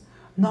us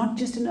not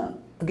just in a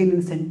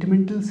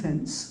sentimental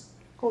sense,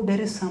 oh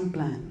there is some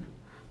plan.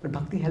 But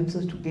Bhakti helps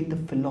us to get the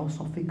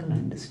philosophical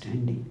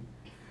understanding.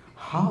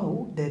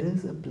 How there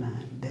is a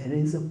plan, there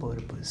is a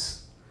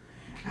purpose.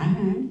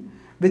 And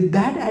with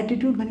that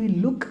attitude, when we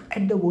look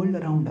at the world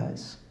around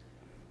us,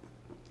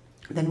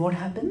 then what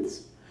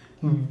happens?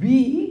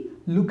 We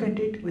look at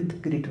it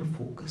with greater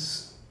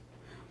focus.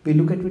 We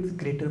look at it with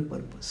greater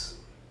purpose.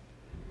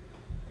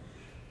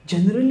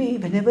 Generally,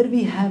 whenever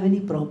we have any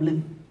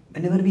problem,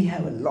 whenever we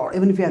have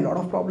even if we have a lot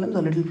of problems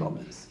or little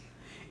problems,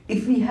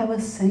 if we have a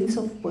sense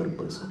of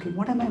purpose, okay,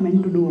 what am I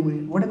meant to do over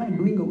here? What am I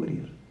doing over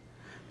here?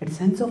 That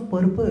sense of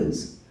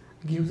purpose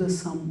gives us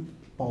some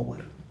power.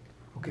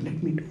 Okay,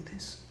 let me do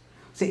this.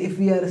 Say if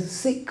we are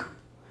sick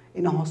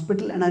in a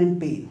hospital and are in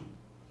pain.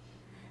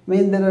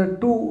 When there are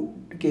two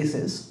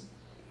cases,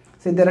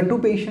 say there are two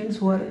patients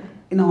who are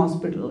in a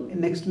hospital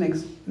in next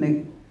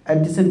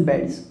adjacent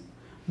beds.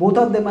 Both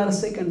of them are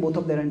sick and both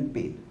of them are in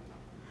pain.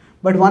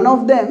 But one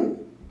of them,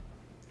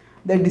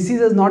 their disease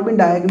has not been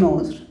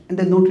diagnosed and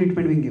there is no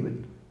treatment being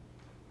given.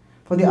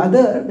 For the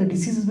other, the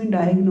disease has been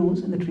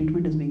diagnosed and the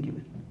treatment is being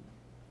given.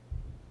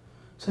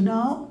 So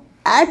now,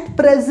 at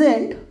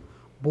present,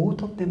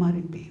 both of them are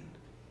in pain.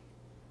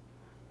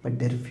 But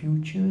their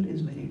future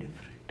is very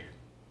different.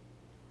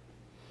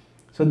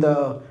 So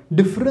the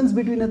difference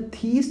between a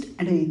theist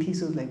and an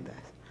atheist is like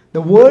that.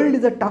 The world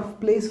is a tough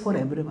place for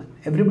everyone.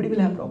 Everybody will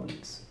have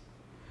problems.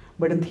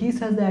 But a theist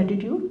has the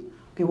attitude,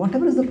 okay,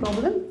 whatever is the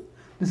problem,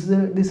 this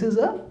is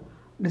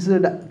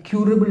a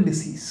curable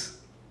disease.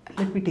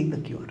 Let me take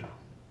the cure.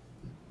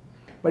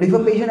 But if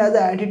a patient has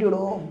the attitude,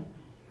 oh,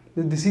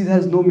 the disease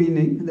has no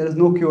meaning, there is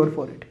no cure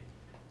for it,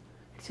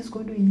 it's just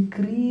going to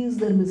increase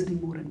their misery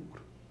more and more.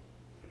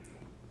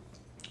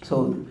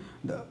 So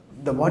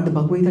what the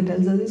Bhagavad-Gītā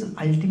tells us is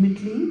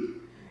ultimately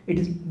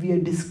we are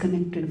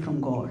disconnected from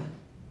God,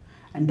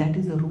 and that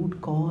is the root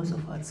cause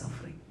of our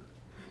suffering.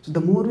 So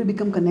the more we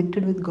become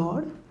connected with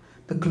God,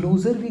 the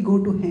closer we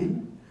go to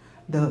Him,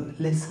 the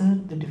lesser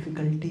the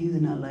difficulties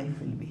in our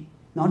life will be.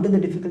 Not that the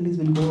difficulties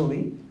will go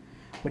away,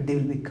 but they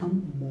will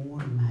become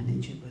more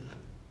manageable.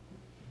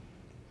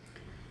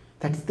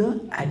 That's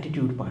the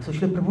attitude part. So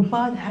Srila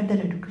Prabhupada had that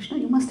attitude. Krishna,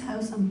 you must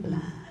have some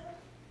plan.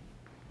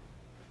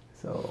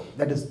 So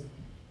that is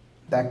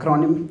the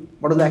acronym.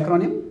 What is the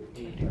acronym?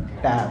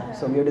 TAB.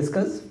 So we have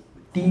discussed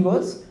T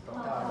was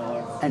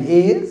and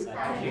A is.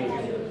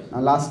 Now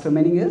last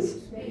remaining is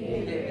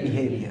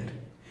behavior.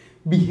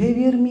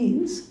 Behavior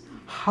means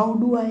how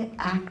do I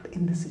act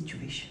in the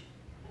situation?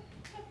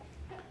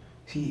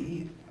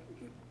 See,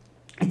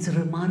 it's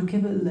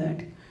remarkable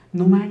that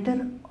no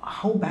matter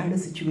how bad a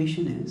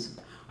situation is,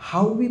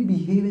 how we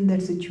behave in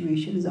that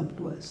situation is up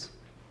to us.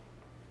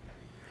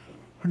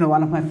 You know,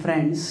 one of my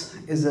friends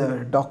is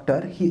a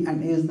doctor. He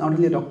is not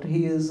only a doctor.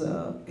 He is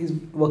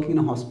working in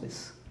a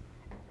hospice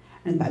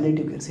and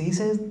palliative care. So he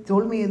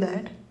told me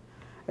that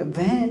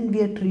when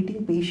we are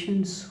treating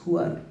patients who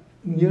are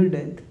near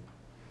death,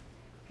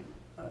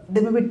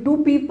 there may be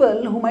two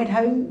people who might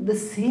have the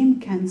same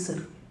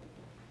cancer.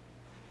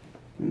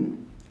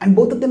 And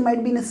both of them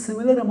might be in a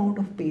similar amount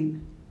of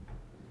pain.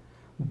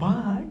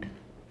 But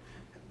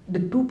the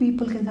two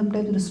people can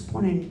sometimes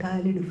respond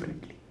entirely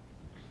differently.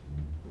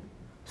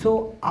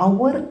 So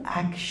our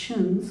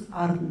actions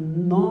are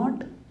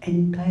not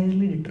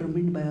entirely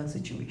determined by our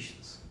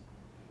situations.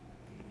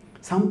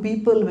 Some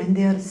people, when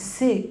they are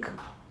sick,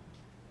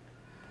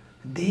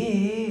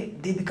 they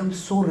become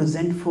so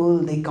resentful,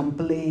 they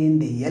complain,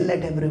 they yell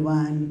at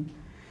everyone.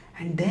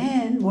 And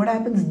then what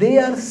happens? They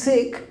are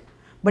sick,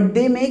 but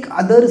they make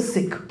others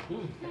sick.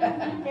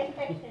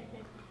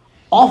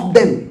 Of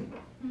them.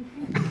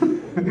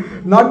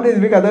 Not they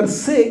make others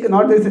sick,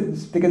 not they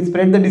can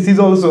spread the disease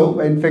also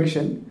by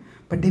infection,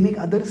 but they make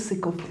others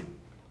sick of them.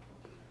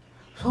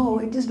 So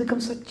it just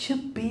becomes such a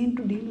pain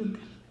to deal with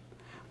them.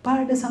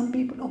 But some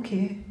people,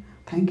 okay,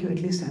 thank you, at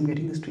least I'm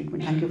getting this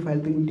treatment. Thank you for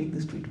helping me take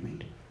this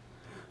treatment.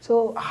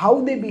 So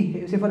how they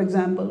behave, say for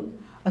example,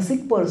 a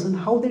sick person,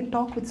 how they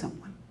talk with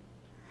someone.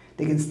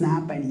 They can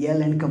snap and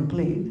yell and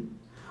complain,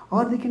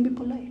 or they can be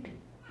polite.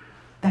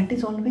 That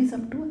is always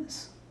up to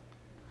us.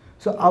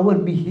 So our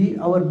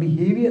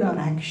behavior, our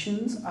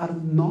actions are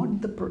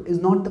is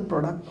not the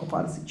product of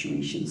our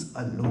situations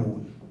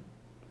alone.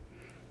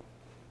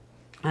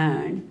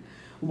 And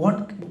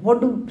what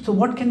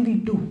can we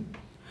do?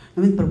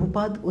 When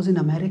Prabhupada was in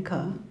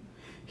America,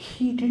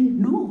 he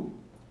didn't know.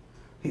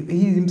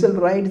 He himself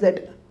writes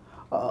that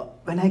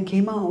when I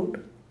came out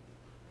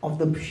of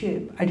the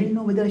ship, I didn't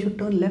know whether I should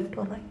turn left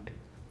or right.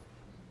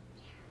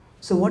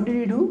 So what did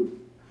he do?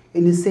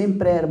 In his same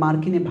prayer,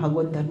 Markine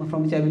Bhagavad Dharma,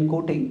 from which I have been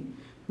quoting,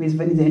 means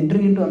when he's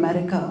entering into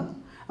America,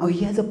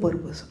 he has a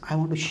purpose. I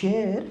want to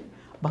share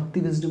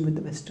bhakti wisdom with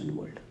the Western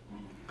world.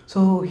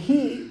 So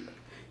he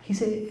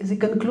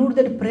concludes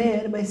that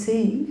prayer by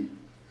saying,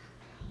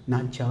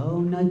 Na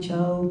chao,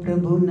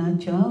 Prabhu, na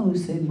chao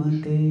se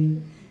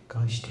mate,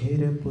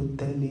 kashtera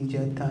puttali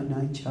jata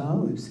na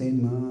chao se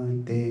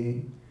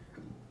mate.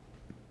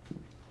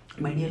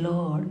 My dear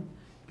Lord,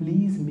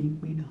 please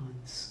make me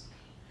dance.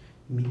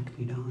 Make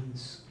me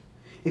dance.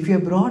 If you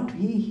have brought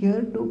me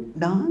here to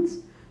dance,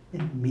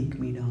 then make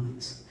me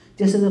dance.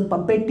 Just as a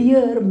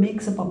puppeteer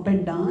makes a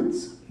puppet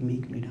dance,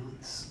 make me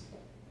dance.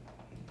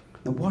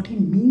 Now what he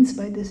means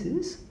by this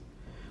is,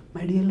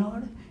 my dear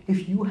Lord,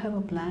 if you have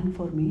a plan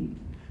for me,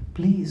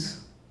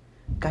 please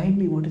guide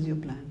me. What is your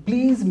plan?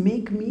 Please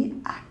make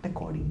me act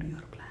according to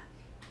your plan.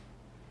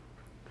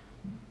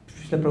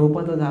 Srila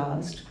Prabhupada was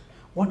asked,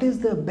 what is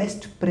the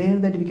best prayer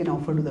that we can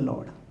offer to the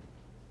Lord?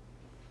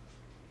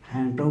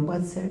 And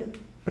Prabhupada said,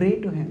 pray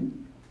to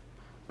him.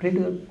 Pray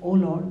to him, oh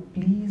Lord,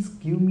 please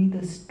give me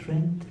the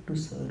strength to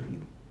serve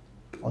you.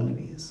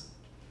 Always.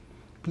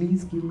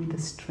 Please give me the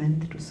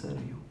strength to serve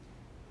you.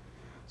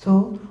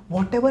 So,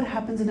 whatever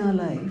happens in our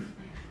life,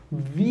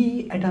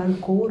 we at our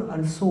core,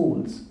 our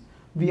souls,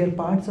 we are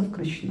parts of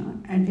Krishna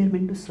and we are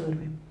meant to serve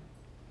him.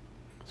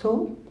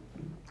 So,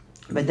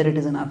 whether it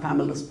is in our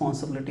family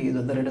responsibilities,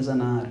 whether it is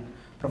in our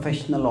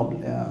professional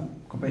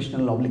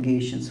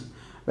obligations,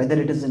 whether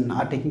it is in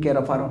our taking care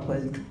of our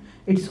health,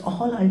 it's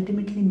all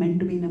ultimately meant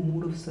to be in a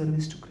mood of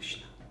service to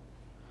Krishna.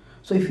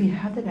 So if we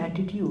have that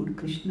attitude,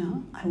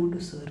 Krishna, I want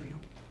to serve you.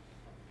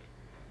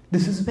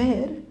 This is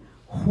where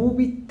who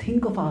we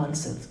think of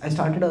ourselves. I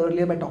started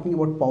earlier by talking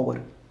about power.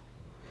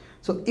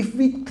 So if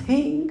we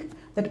think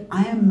that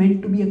I am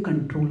meant to be a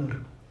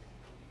controller,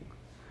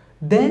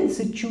 then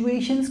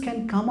situations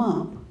can come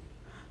up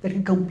that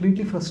can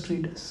completely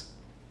frustrate us.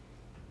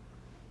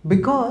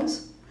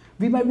 Because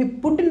we might be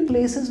put in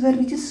places where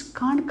we just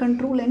can't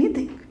control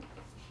anything.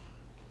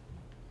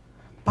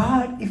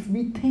 But if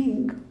we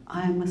think,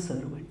 I am a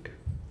servant,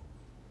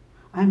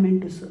 I am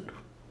meant to serve.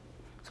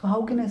 So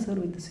how can I serve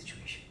in this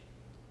situation?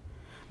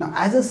 Now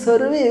as a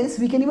service,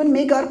 we can even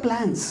make our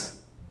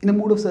plans in a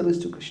mood of service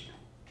to Krishna.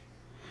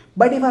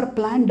 But if our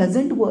plan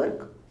doesn't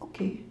work,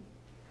 okay,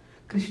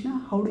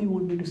 Krishna, how do you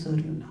want me to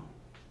serve you now?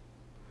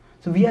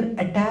 So we are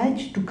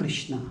attached to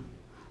Krishna,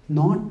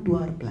 not to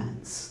our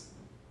plans.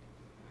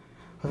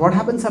 What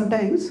happens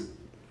sometimes,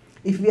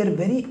 if we are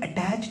very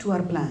attached to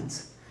our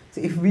plans,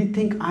 so if we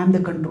think I am the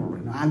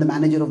controller, I am the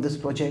manager of this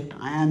project,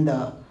 I am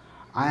the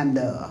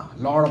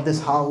lord of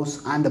this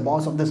house, I am the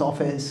boss of this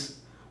office,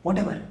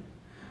 whatever.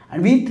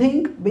 And we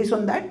think based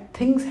on that,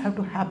 things have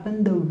to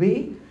happen the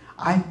way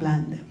I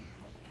plan them.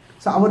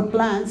 So our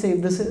plan, say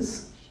if this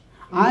is,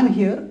 I am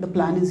here, the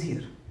plan is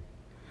here.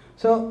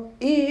 So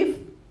if,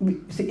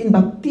 in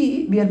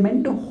bhakti, we are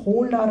meant to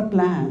hold our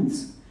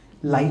plans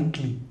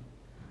lightly,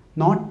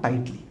 not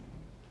tightly.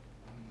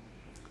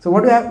 So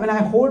what do I have, when I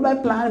hold my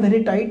plan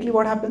very tightly,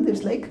 what happens?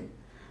 It's like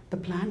the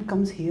plan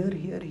comes here.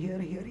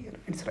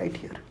 It's right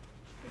here,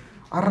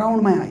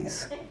 around my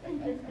eyes.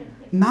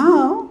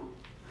 Now,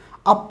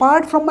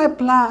 apart from my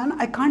plan,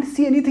 I can't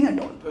see anything at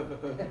all.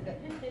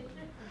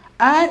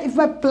 And if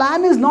my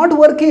plan is not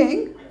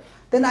working,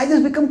 then I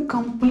just become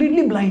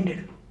completely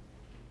blinded.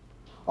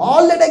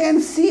 All that I can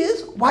see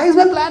is, why is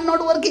my plan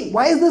not working?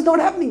 Why is this not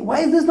happening?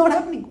 Why is this not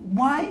happening?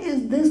 Why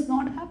is this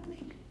not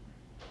happening?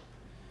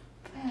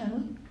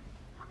 Well,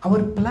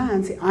 Our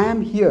plan, say, I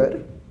am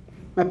here,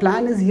 my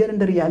plan is here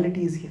and the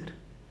reality is here.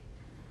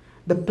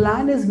 The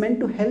plan is meant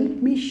to help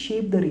me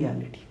shape the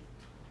reality.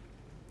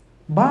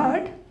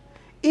 But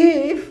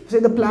if, say,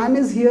 the plan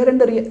is here and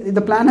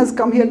the plan has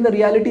come here and the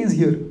reality is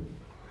here,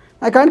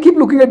 I can't keep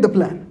looking at the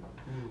plan.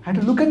 I have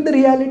to look at the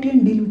reality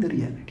and deal with the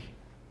reality.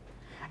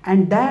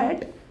 And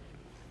that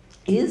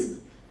is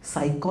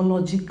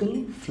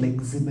psychological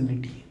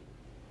flexibility.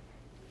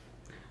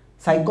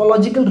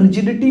 Psychological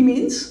rigidity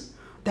means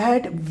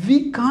that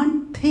we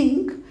can't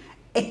think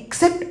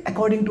except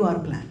according to our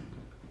plan.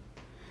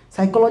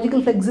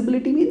 Psychological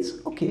flexibility means,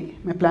 okay,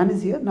 my plan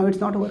is here, now it's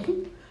not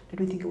working, let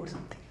me think about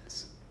something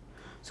else.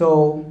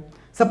 So,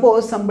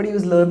 suppose somebody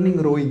is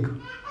learning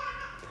rowing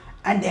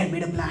and they had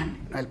made a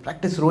plan. I'll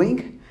practice rowing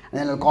and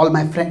then I'll call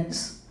my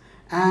friends,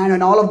 and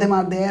when all of them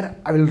are there,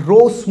 I will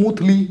row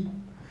smoothly,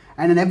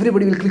 and then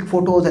everybody will click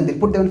photos and they'll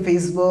put them on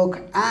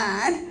Facebook,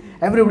 and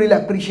everybody will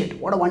appreciate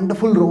what a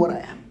wonderful rower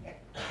I am.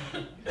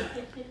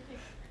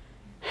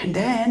 And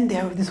then they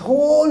have this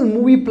whole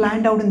movie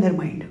planned out in their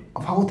mind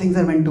of how things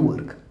are meant to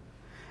work.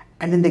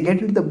 And then they get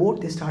into the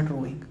boat, they start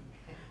rowing.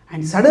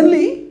 And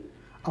suddenly,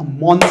 a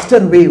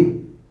monster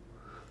wave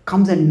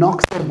comes and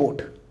knocks their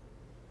boat.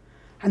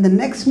 And the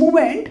next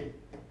moment,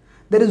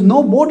 there is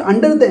no boat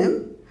under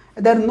them,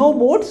 there are no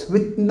boats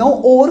with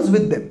no oars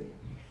with them.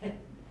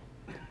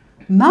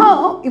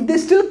 Now, if they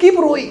still keep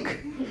rowing,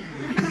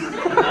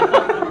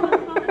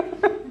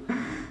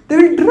 they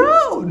will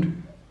drown.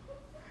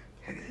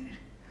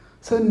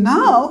 So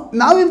now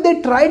if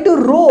they try to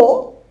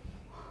row,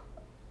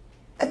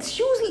 that's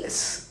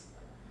useless.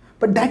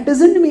 But that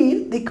doesn't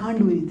mean they can't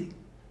do anything.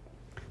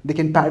 They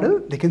can paddle,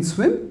 they can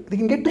swim, they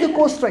can get to the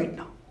coast right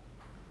now.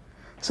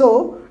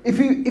 So if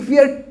we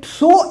are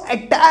so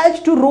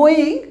attached to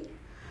rowing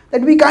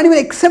that we can't even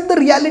accept the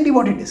reality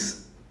what it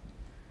is,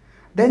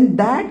 then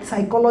that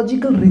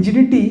psychological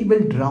rigidity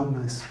will drown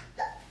us.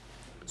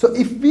 So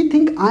if we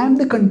think I am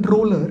the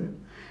controller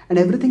and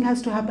everything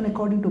has to happen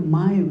according to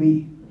my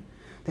way,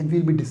 then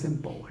we'll be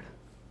disempowered.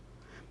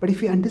 But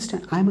if we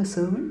understand I am a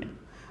servant,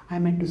 I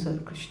am meant to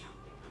serve Krishna.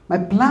 My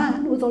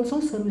plan was also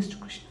service to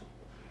Krishna.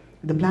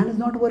 If the plan is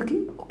not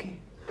working, okay,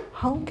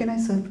 how can I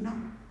serve now?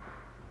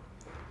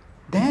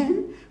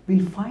 Then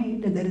we'll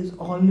find that there is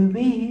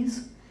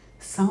always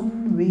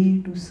some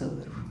way to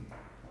serve.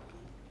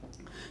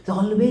 There's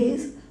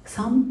always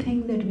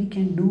something that we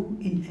can do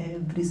in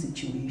every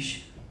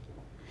situation.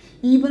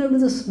 Even if it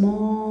is a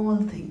small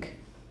thing.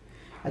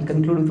 I'll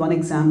conclude with one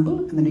example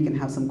and then we can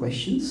have some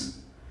questions.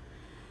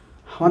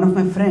 One of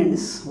my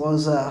friends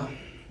was a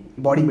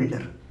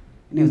bodybuilder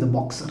and he was a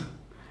boxer.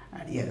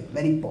 And he had a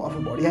very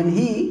powerful body, and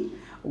he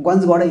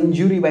once got an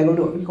injury by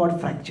he got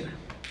fractured.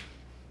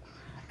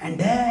 And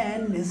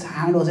then his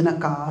hand was in a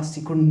cast,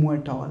 he couldn't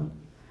move at all.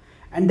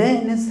 And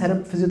then his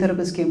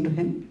physiotherapist came to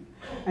him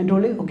and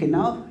told him, okay,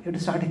 now you have to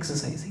start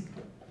exercising.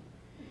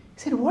 He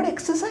said, what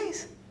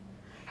exercise?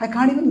 I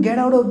can't even get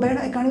out of bed,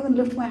 I can't even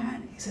lift my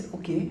hand. He said,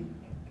 okay,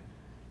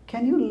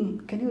 can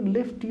you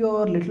lift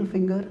your little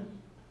finger?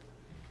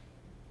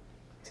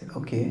 He said,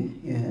 okay,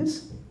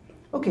 yes.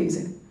 Okay, he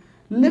said,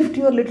 lift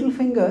your little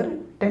finger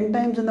 10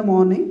 times in the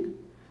morning,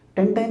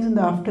 10 times in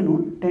the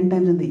afternoon, 10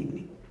 times in the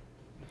evening.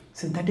 He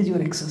said, that is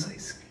your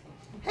exercise.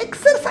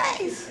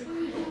 Exercise!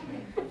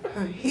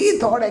 He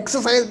thought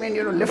exercise meant,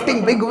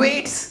 lifting big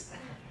weights.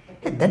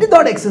 That is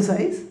not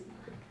exercise.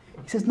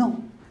 He says,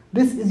 no,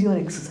 this is your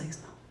exercise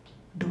now.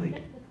 Do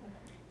it.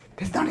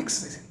 That's not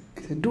exercise.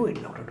 He said, do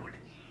it, doctor told him.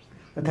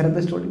 The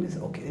therapist told him, he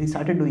said, okay. He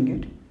started doing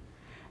it.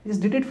 He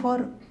just did it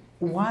for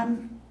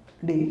 1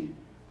 day,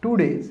 2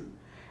 days.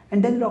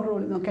 And then the doctor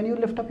told him, now can you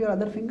lift up your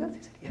other fingers?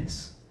 He said,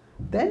 yes.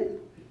 Then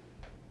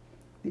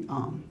the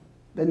arm,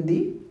 then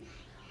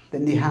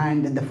the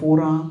hand, then the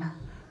forearm,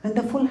 then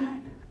the full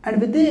hand. And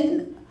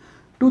within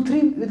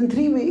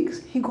 3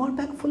 weeks, he got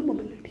back full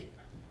mobility.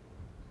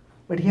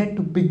 But he had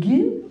to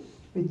begin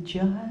with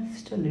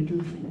just a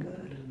little finger.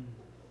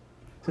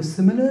 So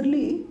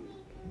similarly,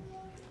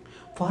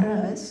 for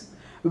us,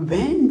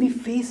 when we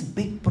face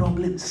big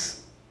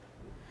problems,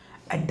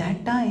 at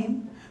that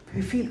time,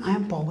 we feel I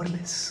am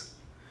powerless.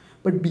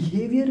 But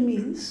behavior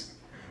means,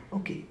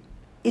 okay,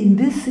 in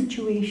this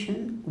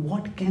situation,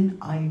 what can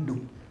I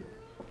do?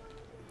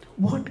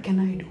 What can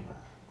I do?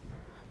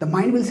 The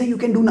mind will say you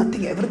can do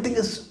nothing, everything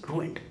is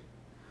ruined.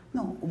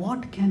 No,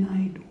 what can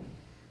I do?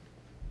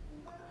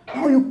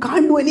 No, you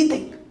can't do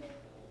anything.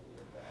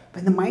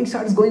 When the mind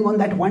starts going on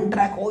that one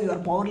track, oh, you are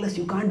powerless,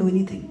 you can't do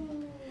anything.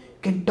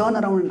 You can turn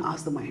around and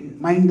ask the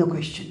mind the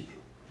question.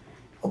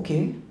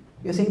 Okay,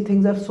 you're saying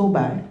things are so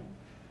bad.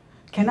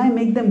 Can I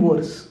make them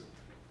worse?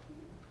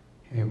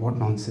 Hey, what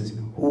nonsense,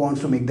 Who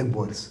wants to make them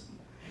worse?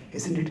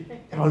 Isn't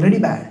it? They're already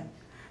bad.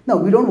 No,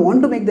 we don't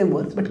want to make them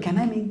worse, but can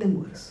I make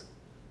them worse?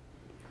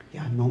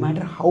 Yeah, no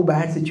matter how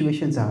bad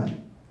situations are,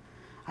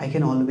 I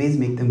can always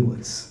make them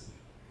worse.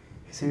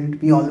 Isn't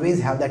it? We always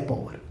have that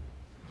power.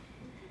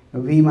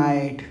 We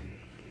might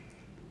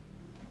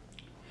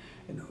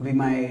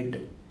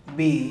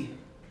be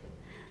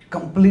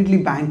completely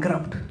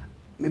bankrupt.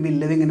 maybe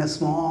living in a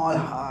small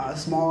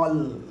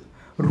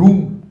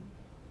room,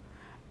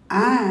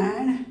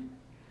 and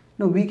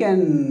we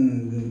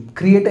can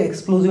create an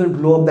explosive and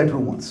blow up that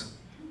room also.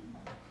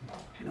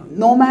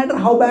 No matter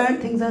how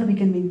bad things are, we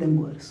can make them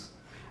worse.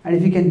 And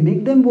if we can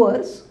make them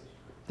worse,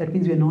 that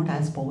means we are not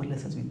as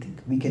powerless as we think.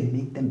 We can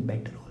make them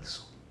better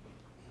also.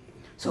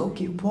 So,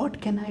 okay, what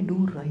can I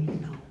do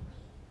right now?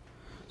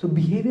 So,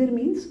 behavior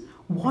means,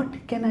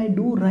 what can I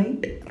do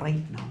right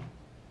now?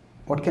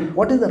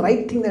 What is the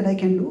right thing that I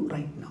can do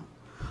right now?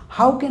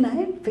 How can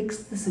I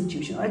fix the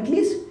situation? Or at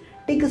least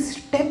take a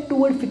step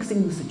toward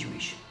fixing the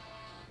situation.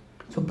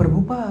 So,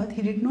 Prabhupada,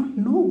 he did not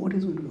know what he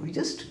was going to do. He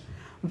just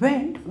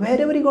went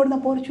wherever he got an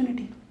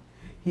opportunity.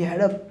 He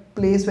had a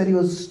place where he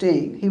was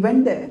staying. He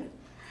went there.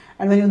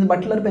 And when he was in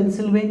Butler,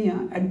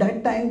 Pennsylvania, at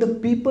that time the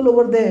people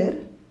over there,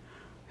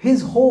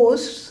 his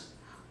hosts,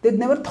 they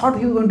never thought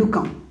he was going to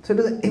come. So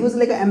it was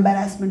like an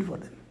embarrassment for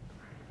them.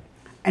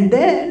 And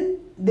then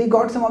they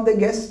got some of the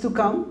guests to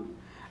come,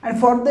 and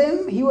for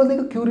them he was like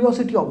a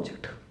curiosity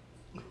object.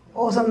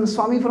 Oh, some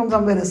Swami from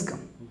somewhere has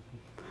come.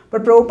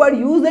 But Prabhupada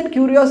used that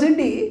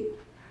curiosity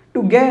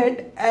to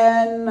get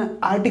an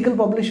article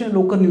published in a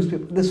local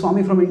newspaper. The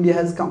Swami from India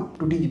has come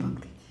to teach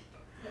Bhakti.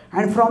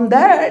 And from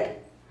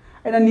that,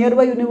 in a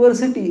nearby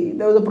university,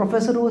 there was a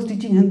professor who was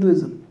teaching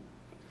Hinduism.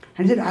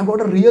 And he said, I've got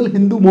a real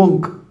Hindu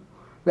monk.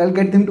 I'll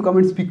get him to come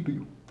and speak to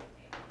you.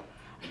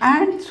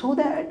 And so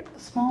that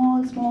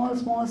small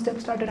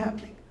steps started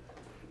happening.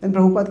 Then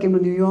Prabhupada came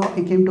to New York.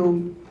 He came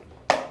to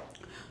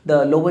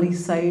the Lower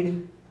East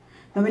Side.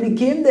 Now when he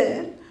came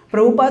there,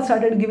 Prabhupada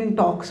started giving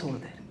talks over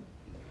there.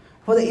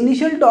 For the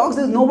initial talks,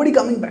 there was nobody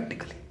coming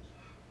practically.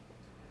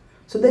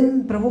 So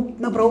then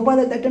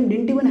Prabhupada at that time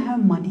didn't even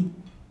have money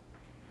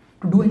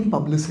to do any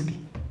publicity.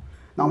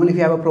 Normally if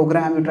you have a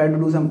program, you try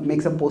to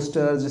make some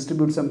posters,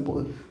 distribute some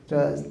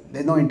posters.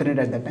 There's no internet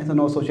at that time, so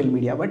no social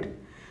media. But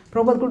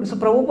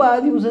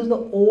Prabhupada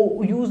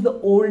used the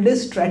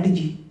oldest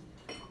strategy,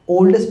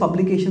 oldest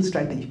publication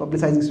strategy,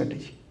 publicizing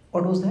strategy.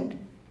 What was that?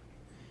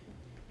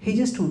 He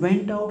just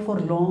went out for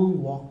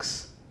long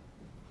walks.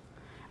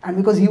 And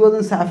because he was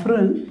in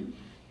Saffron,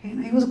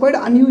 he was quite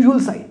an unusual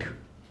sight.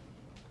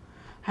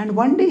 And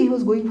one day he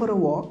was going for a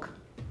walk,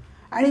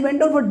 and he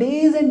went out for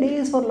days and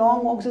days for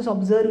long walks, just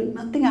observing,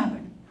 nothing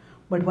happened.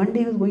 But one day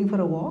he was going for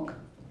a walk,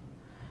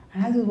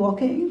 and as he was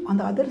walking, on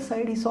the other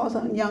side he saw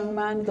some young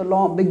man with a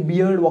long, big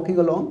beard walking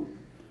along,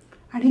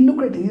 and he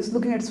looked at him, he was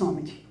looking at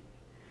Swamiji.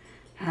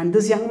 And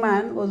this young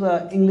man was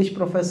an English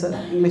professor,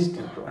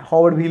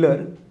 Howard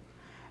Wheeler,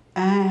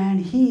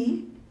 and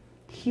he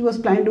was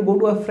planning to go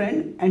to a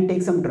friend and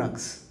take some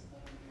drugs.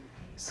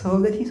 So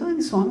that he saw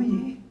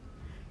Swamiji,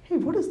 hey,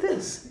 what is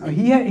this? Now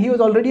he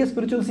was already a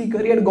spiritual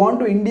seeker. He had gone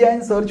to India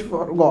in search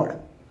for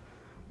God,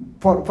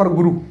 for a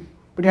guru.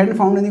 But he hadn't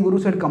found any guru,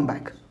 so he had come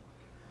back.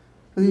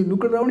 So he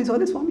looked around, he saw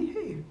this Swami,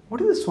 hey,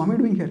 what is this Swami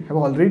doing here? Have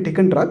I already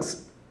taken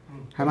drugs?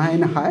 Am I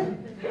in a high?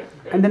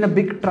 And then a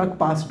big truck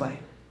passed by.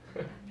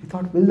 He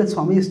thought, will the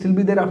Swami still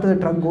be there after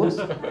the truck goes?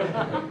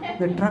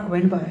 The truck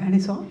went by and he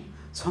saw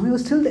Swami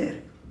was still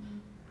there.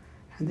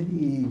 And then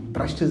he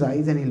brushed his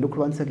eyes and he looked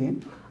once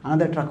again.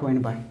 Another truck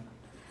went by. And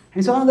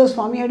he saw the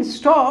Swami had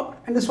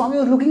stopped and the Swami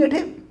was looking at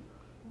him.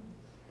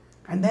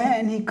 And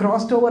then he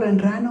crossed over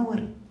and ran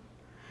over.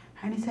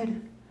 And he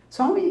said,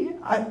 Swami,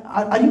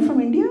 are you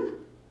from India?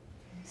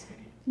 He said,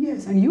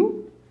 yes. And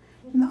you?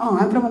 No,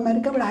 I'm from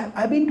America, but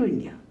I've been to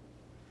India.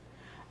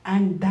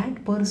 And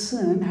that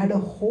person had a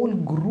whole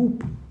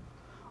group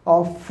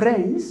of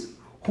friends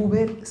who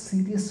were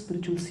serious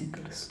spiritual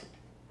seekers.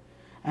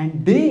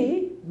 And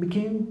they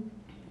became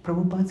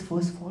Prabhupada's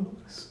first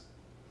followers.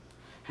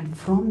 And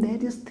from there,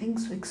 these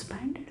things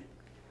expanded.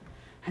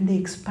 And they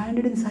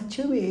expanded in such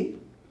a way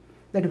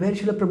that where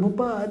Srila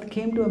Prabhupada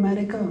came to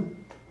America,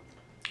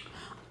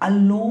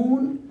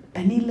 alone,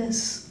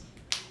 penniless,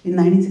 in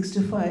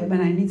 1965, by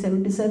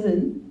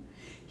 1977,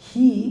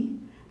 he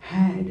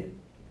had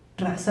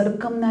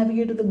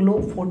circumnavigated the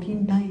globe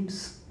 14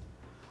 times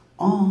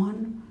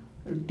on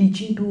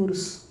teaching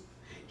tours.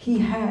 He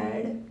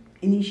had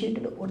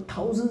initiated over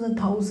thousands and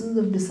thousands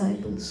of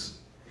disciples.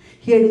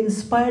 He had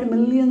inspired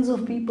millions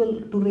of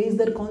people to raise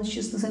their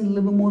consciousness and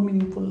live a more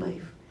meaningful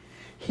life.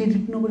 He had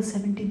written over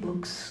 70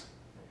 books.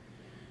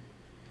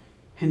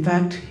 In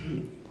fact,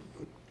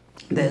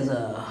 there's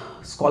a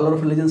scholar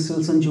of religion,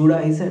 Silson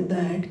Judah, he said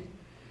that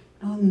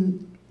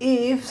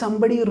if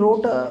somebody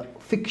wrote a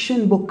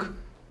fiction book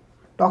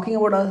talking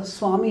about a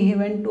Swami, he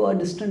went to a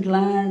distant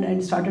land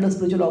and started a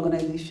spiritual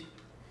organization.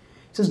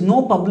 He says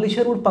no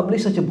publisher would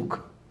publish such a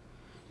book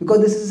because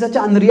this is such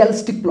an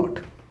unrealistic plot.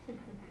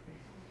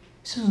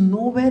 He says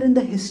nowhere in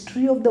the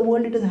history of the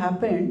world it has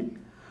happened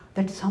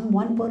that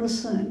one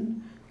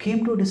person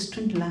came to a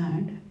distant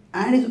land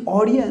and his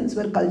audience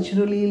were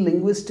culturally,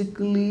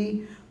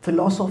 linguistically,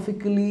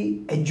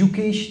 philosophically,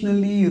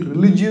 educationally,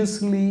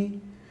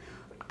 religiously,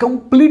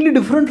 completely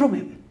different from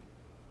him.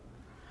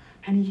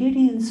 And yet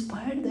he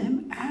inspired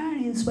them,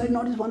 and he inspired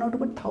not just one or two,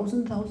 but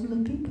thousands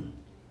of people.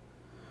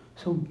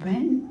 So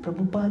when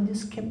Prabhupada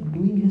just kept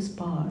doing his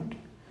part,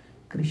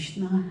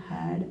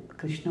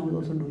 Krishna was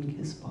also doing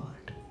his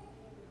part.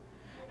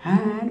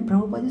 And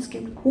Prabhupada just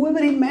kept,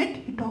 whoever he met,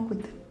 he talked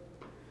with them.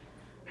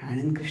 And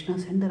then Krishna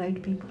sent the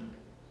right people.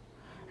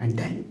 And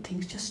then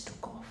things just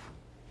took off.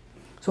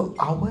 So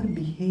our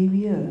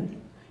behavior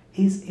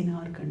is in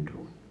our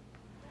control.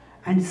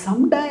 And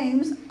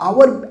sometimes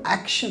our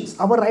actions,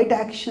 our right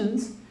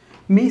actions,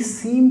 may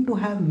seem to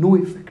have no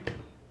effect.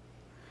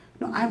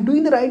 I'm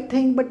doing the right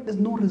thing, but there's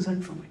no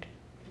result from it.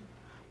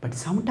 But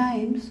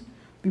sometimes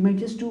we might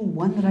just do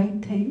one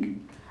right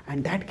thing,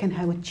 and that can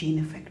have a chain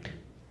effect.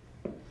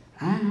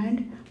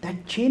 And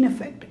that chain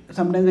effect,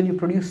 sometimes when you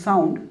produce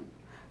sound,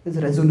 there's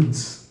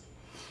resonance.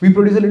 We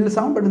produce a little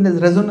sound, but then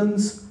there's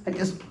resonance, it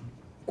just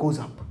goes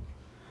up.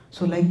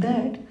 So like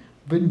that,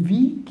 when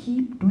we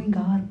keep doing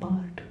our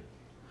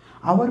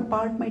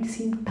part might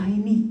seem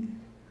tiny.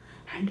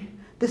 And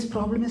this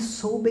problem is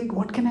so big,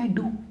 what can I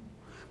do?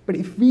 But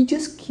if we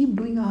just keep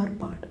doing our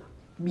part,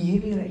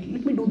 behaving right,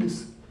 let me do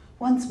this.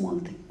 One small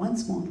thing, one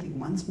small thing,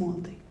 one small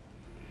thing.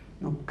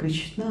 Now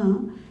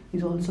Krishna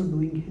is also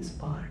doing his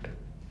part.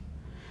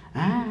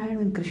 And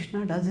when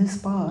Krishna does his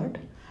part,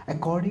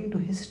 according to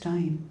his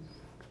time,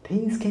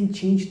 things can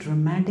change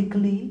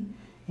dramatically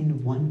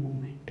in one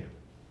moment.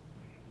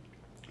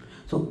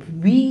 So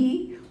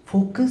we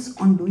focus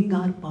on doing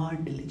our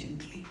part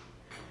diligently.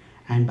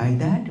 And by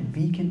that,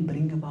 we can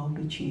bring about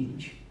a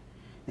change.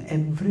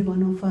 Every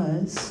one of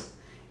us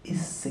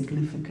is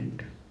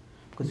significant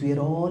because we are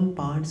all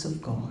parts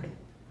of God.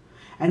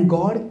 And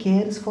God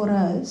cares for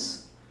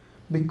us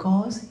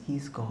because He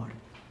is God.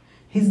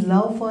 His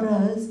love for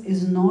us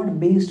is not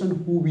based on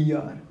who we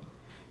are.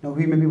 Now,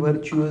 we may be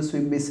virtuous, we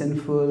may be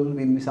sinful,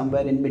 we may be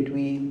somewhere in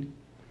between.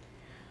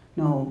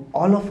 No,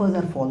 all of us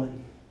are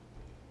fallen.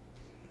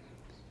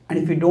 And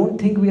if we don't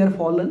think we are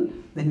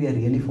fallen, then we are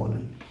really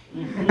fallen.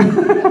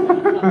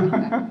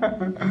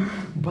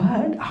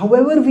 But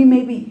however we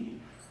may be,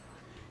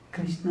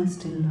 Krishna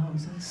still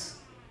loves us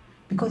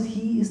because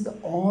He is the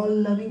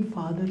all-loving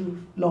Father,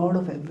 Lord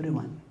of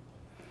everyone.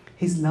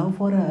 His love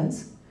for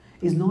us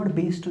is not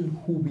based on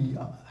who we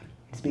are.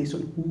 It's based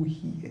on who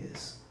He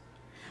is.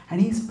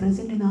 And He is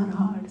present in our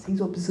hearts. He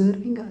is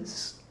observing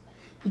us.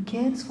 He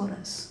cares for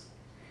us.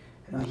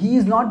 He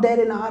is not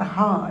there in our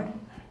heart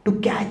to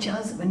catch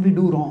us when we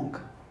do wrong.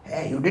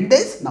 Hey, you did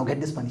this, now get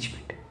this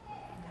punishment.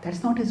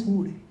 That's not His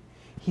mood.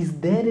 He's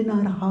there in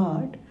our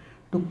heart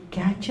to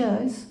catch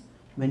us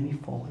when we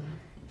fall.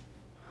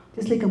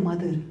 Just like a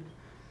mother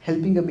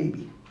helping a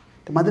baby.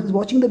 The mother is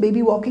watching the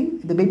baby walking.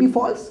 If the baby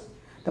falls,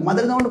 the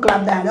mother is not going to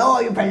clap the hand. Oh,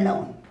 you fell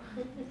down.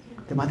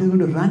 The mother is going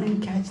to run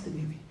and catch the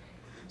baby.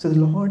 So the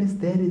Lord is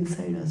there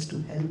inside us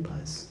to help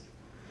us.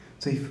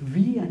 So if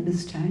we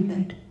understand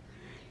that,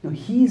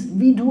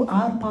 we do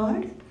our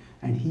part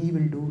and He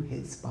will do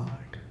His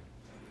part.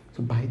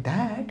 So by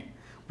that,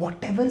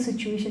 whatever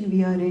situation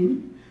we are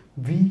in,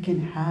 we can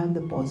have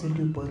the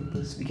positive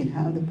purpose, we can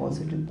have the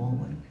positive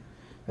power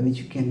by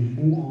which we can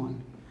move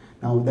on.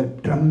 Now the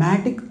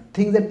dramatic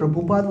things that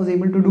Prabhupada was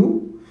able to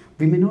do,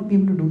 we may not be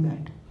able to do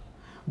that.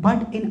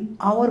 But in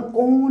our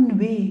own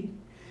way,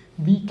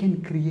 we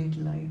can create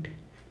light.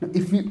 Now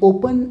if we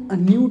open a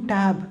new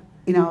tab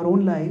in our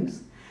own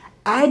lives,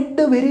 at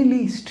the very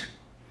least,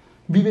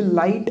 we will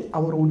light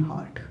our own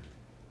heart.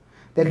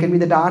 There can be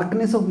the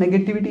darkness of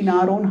negativity in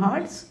our own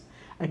hearts.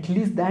 At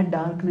least that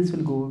darkness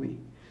will go away.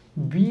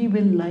 We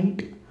will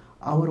light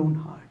our own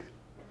heart.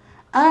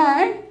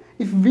 And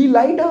if we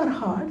light our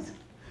hearts,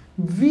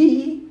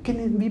 we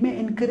may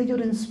encourage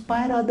or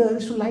inspire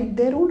others to light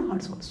their own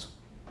hearts also.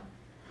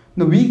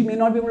 Now we may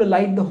not be able to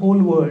light the whole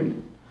world,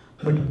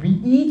 but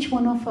each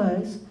one of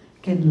us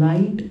can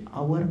light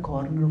our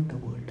corner of the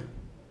world.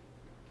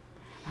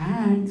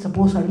 And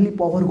suppose suddenly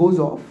power goes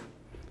off,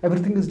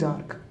 everything is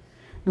dark.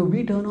 Now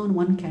we turn on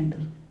one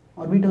candle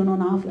or we turn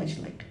on our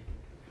flashlight.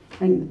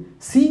 And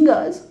seeing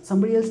us,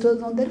 somebody else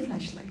turns on their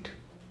flashlight.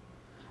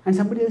 And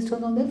somebody else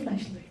turns on their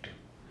flashlight.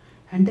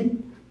 And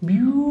then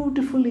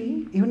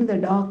beautifully, even in the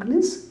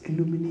darkness,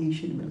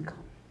 illumination will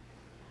come.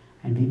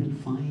 And we will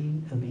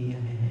find a way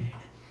ahead.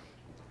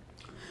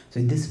 So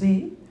in this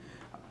way,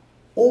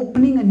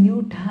 opening a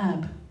new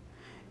tab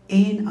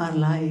in our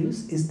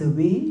lives is the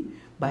way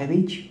by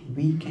which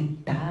we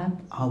can tap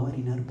our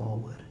inner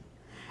power.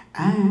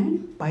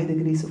 And by the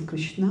grace of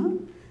Krishna,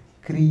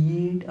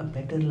 create a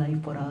better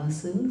life for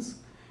ourselves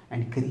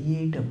and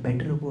create a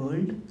better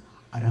world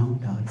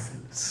around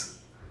ourselves.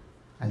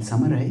 I'll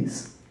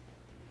summarize.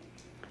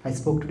 I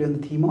spoke today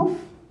on the theme of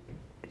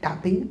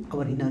tapping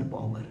our inner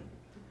power.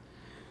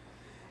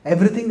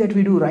 Everything that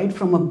we do, right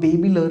from a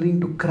baby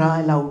learning to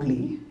cry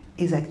loudly,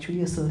 is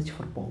actually a search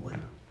for power.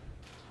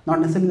 Not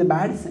necessarily in the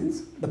bad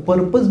sense. The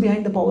purpose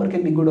behind the power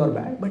can be good or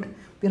bad, but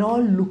we're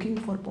all looking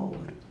for power.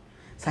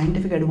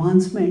 Scientific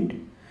advancement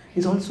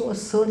is also a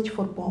search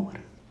for power.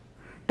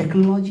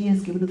 Technology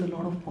has given us a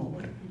lot of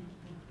power.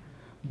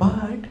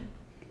 But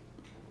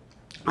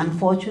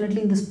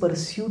unfortunately, in this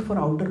pursuit for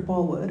outer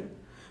power,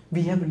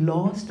 we have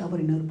lost our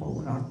inner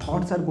power. Our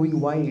thoughts are going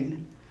wild.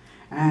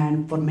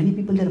 And for many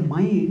people, their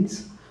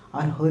minds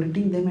are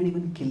hurting them and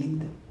even killing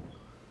them.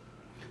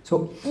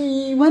 So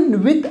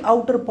even with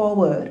outer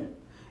power,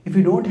 if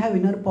we don't have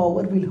inner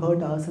power, we'll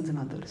hurt ourselves and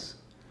others.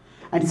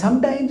 And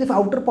sometimes if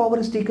outer power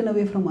is taken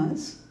away from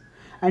us,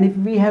 and if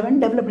we haven't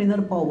developed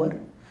inner power,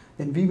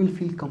 then we will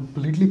feel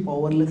completely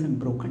powerless and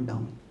broken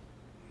down.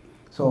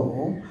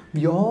 So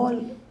we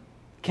all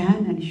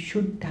can and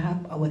should tap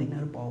our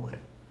inner power.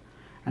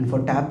 And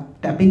for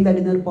tapping that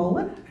inner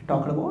power, I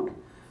talked about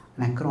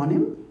an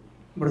acronym.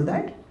 What is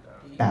that?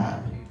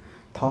 TAB.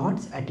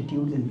 Thoughts,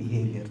 attitudes and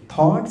behavior.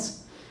 Thoughts,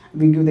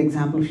 we give the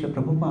example of Srila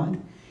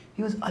Prabhupada.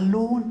 He was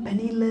alone,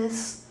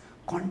 penniless,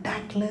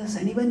 contactless,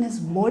 and even his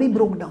body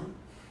broke down.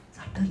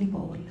 He's utterly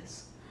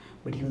powerless.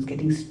 But he was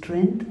getting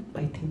strength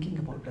by thinking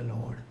about the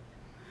Lord.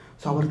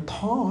 So our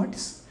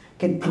thoughts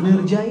can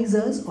energize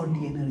us or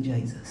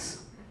de-energize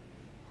us.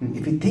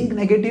 If we think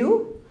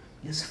negative,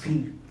 just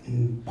feel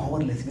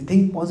powerless. If we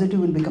think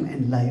positive, we'll become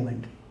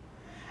enlivened.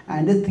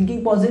 And this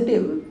thinking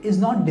positive is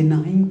not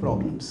denying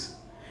problems.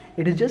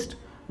 It is just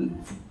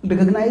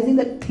recognizing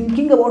that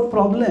thinking about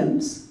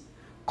problems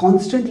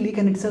constantly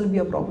can itself be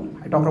a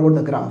problem. I talked about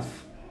the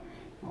graph.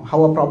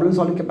 How a problem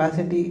solving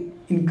capacity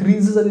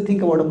increases as we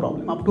think about a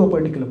problem up to a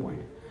particular point.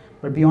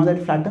 But beyond that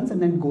it flattens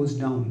and then goes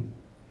down.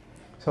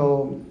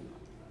 So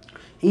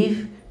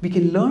if we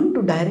can learn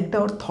to direct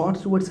our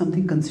thoughts towards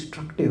something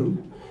constructive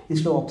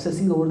instead of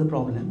obsessing over the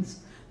problems,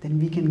 then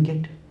we can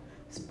get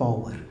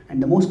power.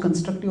 And the most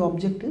constructive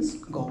object is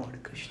God,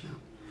 Krishna.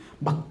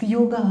 Bhakti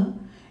Yoga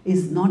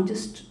is not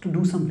just to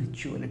do some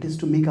ritual, it is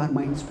to make our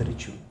mind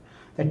spiritual.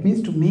 That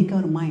means to make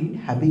our mind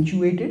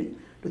habituated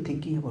to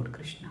thinking about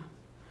Krishna.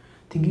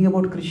 Thinking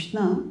about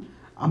Krishna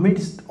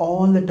amidst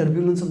all the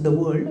turbulence of the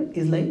world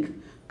is like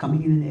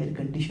coming in an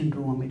air-conditioned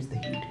room amidst the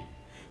heat.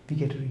 We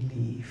get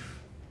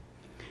relief.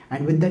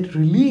 And with that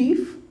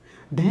relief,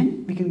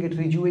 then we can get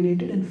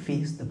rejuvenated and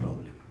face the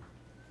problem.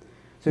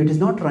 So it is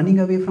not running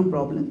away from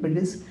problems, but it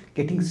is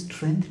getting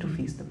strength to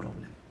face the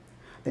problem.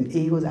 Then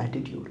A was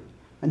attitude.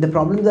 When the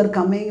problems are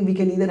coming, we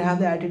can either have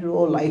the attitude,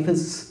 oh, life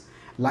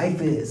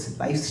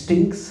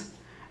stinks,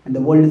 and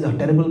the world is a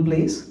terrible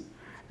place,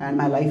 and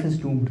my life is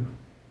doomed.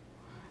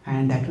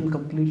 And that will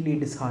completely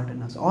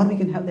dishearten us. Or we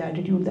can have the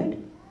attitude that,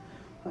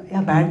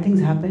 yeah, bad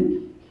things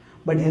happen,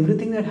 but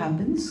everything that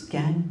happens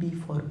can be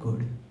for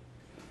good.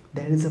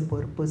 There is a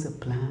purpose, a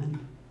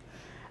plan.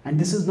 And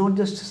this is not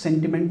just a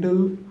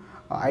sentimental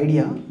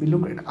idea. We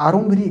look at our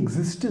own very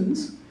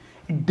existence.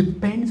 It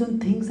depends on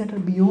things that are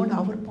beyond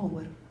our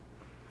power.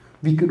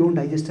 We don't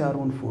digest our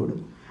own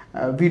food.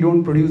 We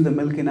don't produce the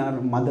milk in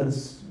our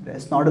mother's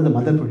breast, nor does the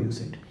mother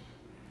produce it.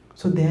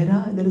 So there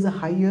is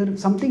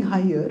something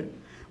higher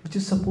which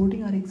is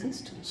supporting our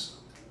existence.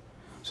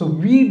 So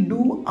we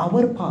do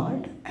our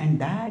part and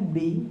that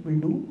being will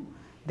do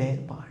their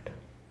part.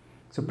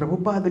 So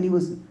Prabhupada, when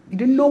he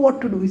didn't know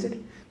what to do, he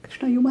said,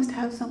 Krishna, you must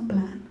have some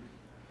plan.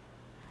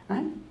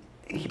 And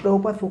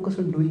Prabhupada focused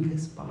on doing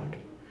his part.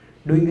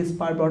 Doing his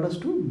part brought us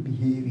to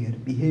behavior.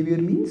 Behavior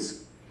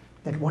means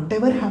that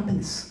whatever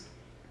happens,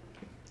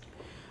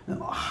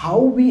 how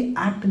we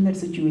act in that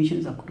situation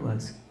is up to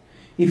us.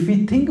 If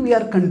we think we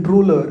are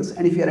controllers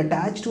and if we are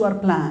attached to our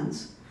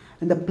plans,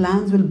 then the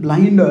plans will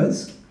blind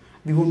us,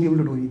 we won't be able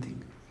to do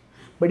anything.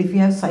 But if we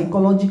have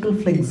psychological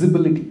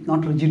flexibility,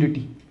 not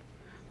rigidity,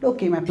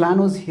 okay, my plan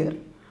was here,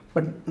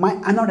 but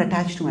I'm not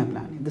attached to my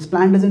plan. If this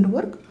plan doesn't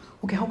work,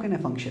 okay, how can I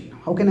function now?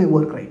 How can I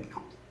work right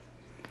now?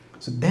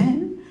 So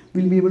then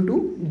we'll be able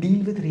to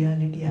deal with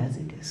reality as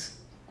it is.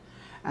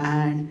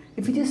 And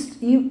if you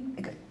just, even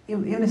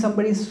if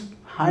somebody's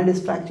hand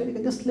is fractured, you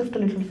can just lift a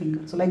little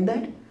finger. So like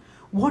that,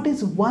 what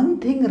is one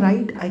thing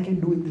right I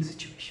can do in this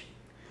situation?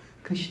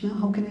 Krishna,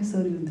 how can I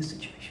serve you in this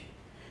situation?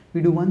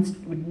 We do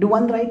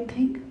one right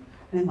thing,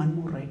 and then one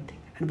more right thing,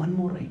 and one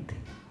more right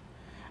thing.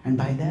 And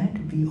by that,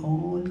 we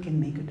all can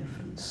make a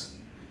difference.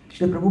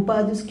 Srila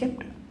Prabhupada just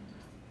kept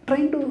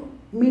trying to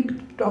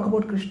talk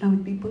about Krishna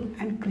with people,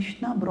 and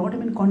Krishna brought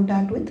him in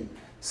contact with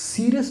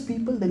serious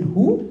people, then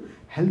who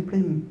helped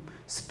him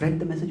spread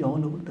the message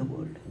all over the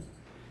world.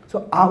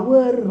 So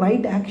our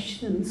right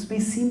actions may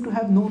seem to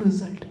have no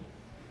result.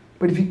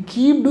 But if we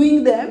keep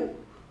doing them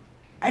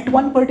at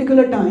one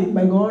particular time,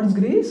 by God's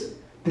grace,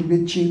 there will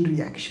be a chain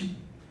reaction.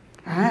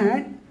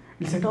 And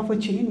it will set off a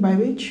chain by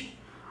which,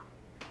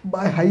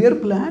 by higher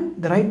plan,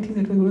 the right thing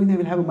that we're doing, they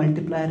will have a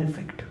multiplier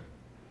effect.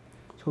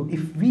 So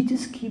if we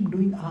just keep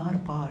doing our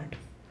part,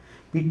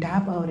 we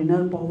tap our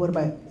inner power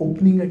by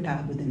opening a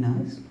tap within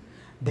us,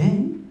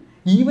 then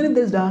even if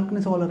there's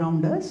darkness all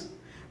around us,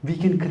 we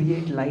can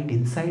create light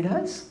inside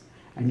us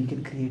and we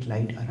can create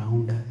light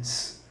around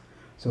us.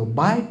 So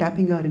by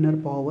tapping our inner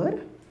power,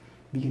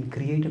 we can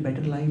create a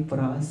better life for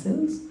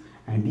ourselves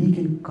and we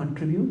can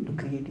contribute to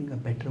creating a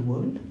better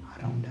world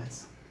around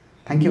us.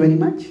 Thank you very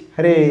much.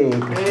 Hare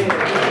Krishna.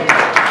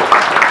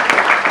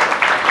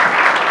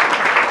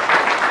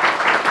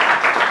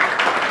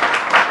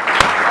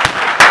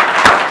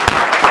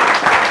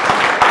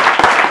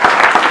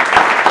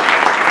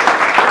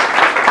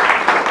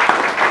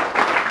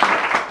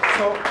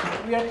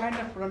 We are kind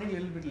of running a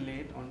little bit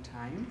late on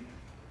time,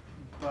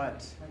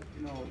 but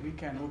we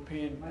can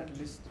open at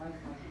least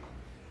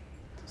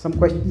Some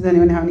questions?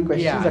 Anyone have any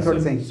questions? Yeah, That's what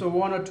I'm saying. so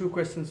one or two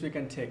questions we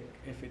can take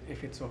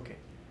if it's okay.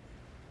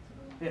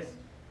 Yes.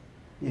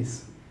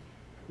 Yes.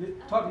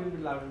 Talk a little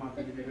bit louder,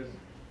 Mataji, because.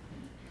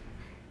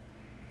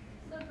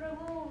 So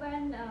Prabhu,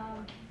 when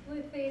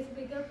we face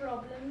bigger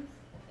problems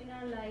in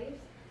our lives,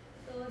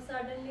 so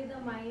suddenly the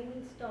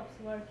mind stops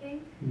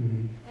working,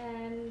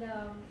 and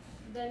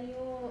then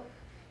you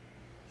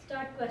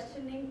start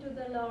questioning to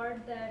the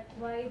Lord that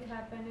why it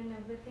happened and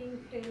everything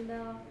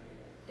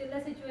till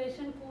the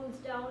situation cools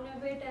down a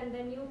bit, and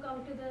then you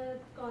come to the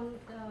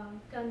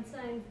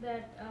conscience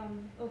that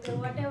okay,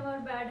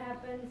 whatever bad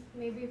happens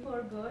may be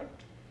for good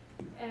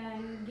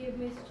and give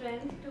me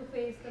strength to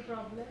face the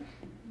problem.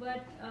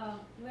 But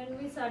when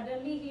we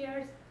suddenly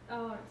hear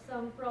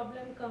some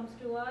problem comes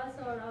to us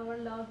or our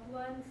loved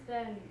ones,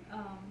 then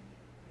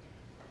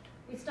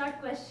we start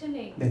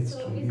questioning. That's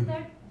so true,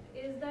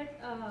 is that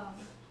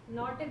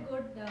not a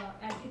good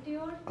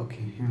attitude?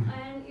 Okay. Yeah.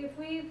 And if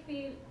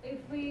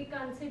we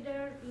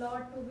consider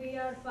Lord to be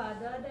our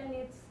Father, then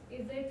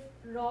is it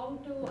wrong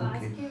to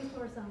ask Him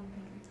for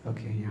something?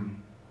 Okay, yeah.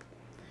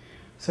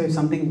 So if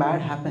something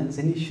bad happens,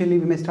 initially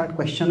we may start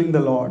questioning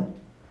the Lord.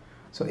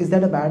 So is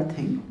that a bad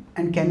thing?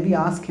 And can we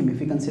ask Him, if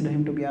we consider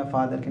Him to be our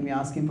Father, can we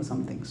ask Him for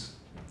some things?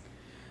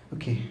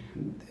 Okay.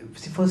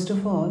 See, first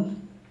of all,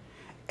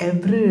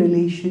 every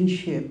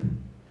relationship,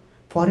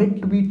 for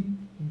it to be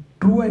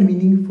true and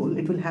meaningful,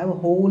 it will have a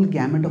whole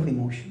gamut of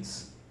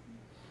emotions.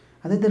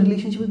 Otherwise, the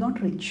relationship is not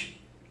rich.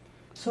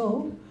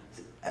 So,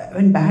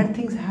 when bad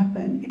things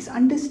happen, it's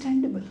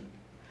understandable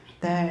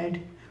that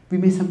we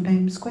may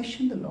sometimes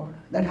question the Lord.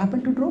 That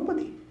happened to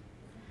Draupadi.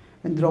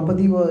 When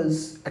Draupadi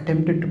was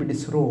attempted to be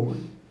disrobed,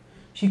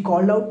 she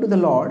called out to the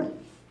Lord,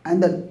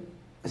 and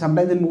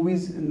sometimes in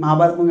movies, in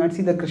Mahabharata, we might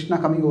see the Krishna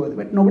coming over,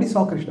 but nobody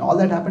saw Krishna. All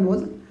that happened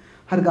was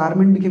her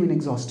garment became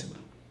inexhaustible.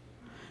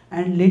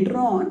 And later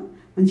on,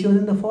 when she was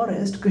in the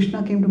forest,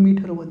 Krishna came to meet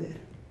her over there.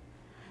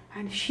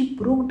 And she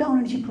broke down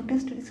and she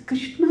protested. She said,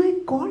 Krishna, I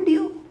called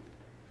you.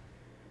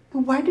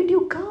 Why did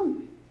you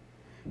come?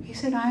 He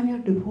said, I am your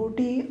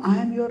devotee, I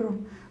am your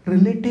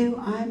relative,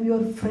 I am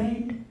your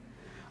friend.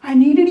 I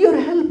needed your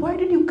help. Why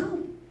did you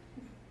come?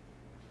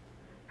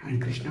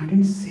 And Krishna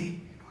didn't say,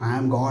 I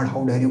am God,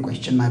 how dare you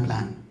question my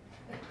plan?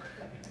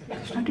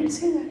 Krishna didn't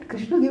say that.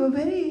 Krishna gave a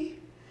very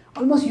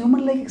almost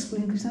human-like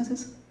explanation. Krishna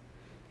says,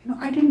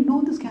 I didn't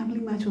know this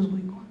gambling match was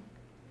going on.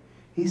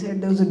 He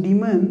said there was a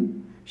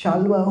demon,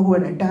 Shalva, who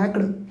had attacked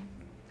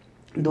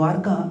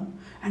Dwarka,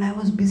 and I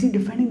was busy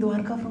defending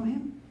Dwarka from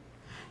him.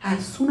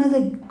 As soon as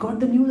I got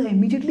the news, I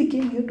immediately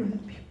came here to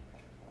help you.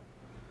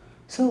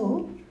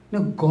 So,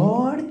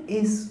 God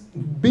is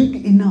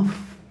big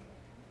enough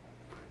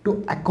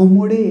to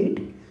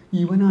accommodate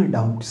even our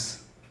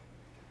doubts,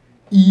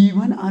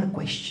 even our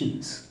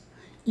questions,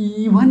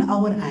 even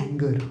our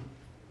anger.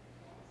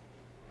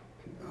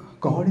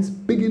 God is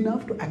big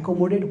enough to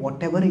accommodate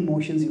whatever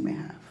emotions you may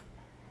have.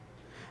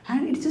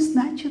 And it's just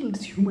natural,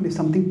 it's human. If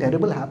something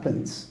terrible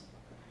happens,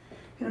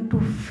 to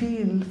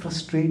feel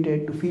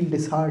frustrated, to feel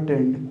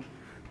disheartened,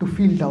 to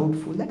feel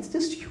doubtful, that's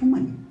just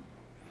human.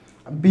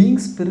 Being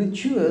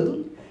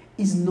spiritual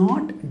is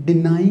not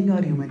denying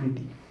our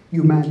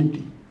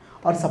humanity,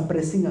 or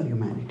suppressing our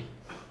humanity.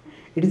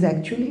 It is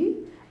actually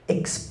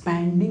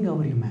expanding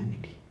our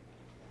humanity.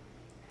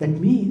 That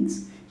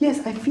means,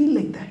 yes, I feel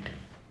like that.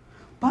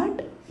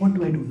 But what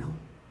do I do now?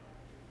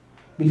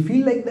 We'll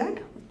feel like that.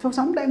 So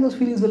sometimes those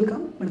feelings will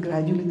come, but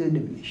gradually they'll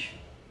diminish.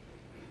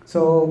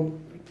 So,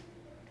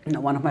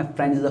 one of my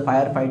friends is a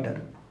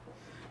firefighter.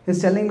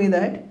 He's telling me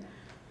that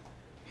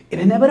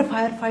whenever a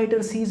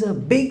firefighter sees a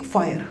big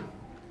fire,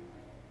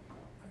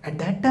 at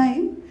that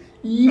time,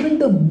 even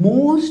the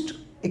most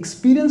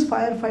experienced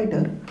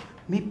firefighter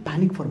may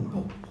panic for a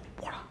moment. Oh,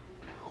 what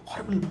a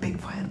horrible big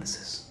fire this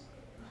is.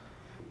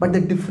 But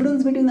the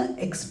difference between an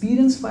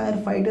experienced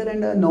firefighter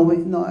and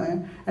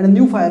a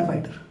new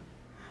firefighter.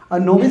 A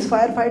novice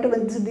firefighter,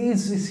 when they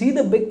see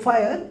the big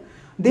fire,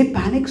 they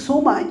panic so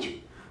much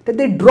that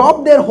they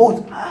drop their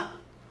hose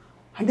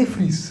and they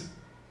freeze.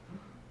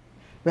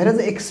 Whereas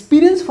the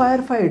experienced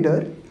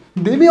firefighter,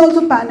 they may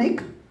also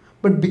panic,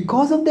 but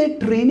because of their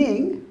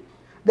training,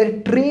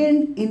 their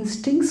trained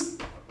instincts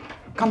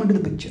come into the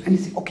picture and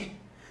they say, okay,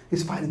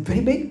 this fire is very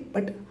big,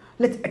 but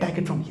let's attack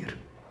it from here.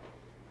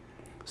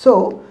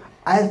 So,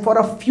 as for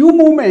a few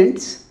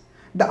moments,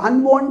 the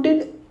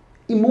unwanted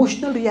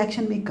emotional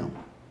reaction may come.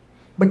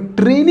 But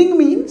training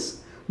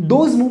means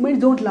those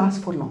moments don't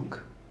last for long.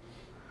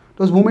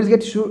 Those moments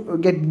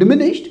get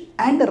diminished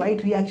and the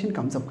right reaction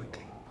comes up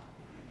quickly.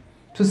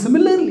 So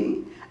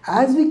similarly,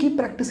 as we keep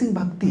practicing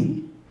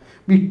bhakti,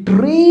 we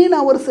train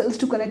ourselves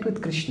to connect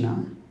with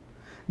Krishna,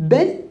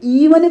 then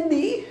even if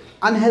the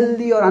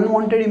unhealthy or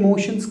unwanted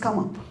emotions come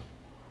up,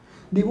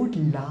 they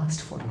won't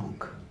last for long.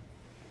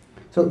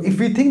 So if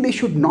we think they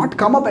should not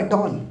come up at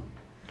all,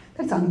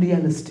 that's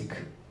unrealistic.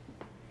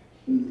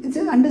 It's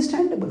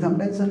understandable.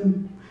 Sometimes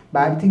some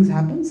bad things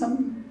happen,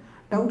 some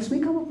doubts may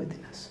come up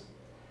within us.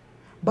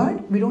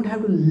 But we don't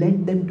have to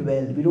let them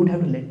dwell, we don't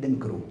have to let them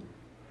grow.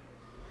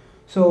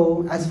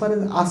 So as far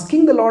as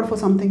asking the Lord for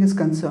something is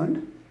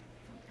concerned,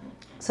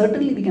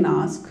 Certainly we can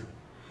ask.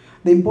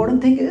 The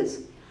important thing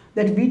is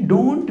that we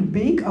don't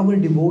make our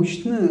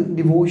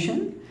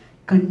devotion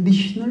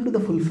conditional to the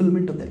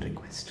fulfillment of that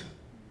request.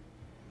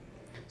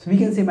 So we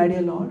can say, my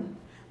dear Lord,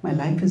 my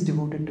life is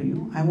devoted to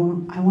you. I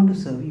want to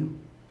serve you.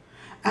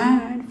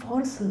 And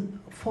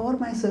for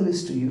my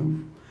service to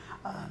you,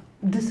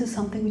 this is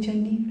something which I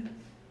need.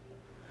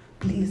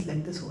 Please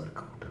let this work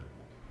out.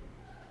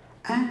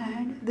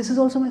 And this is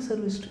also my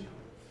service to you.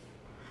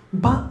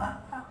 But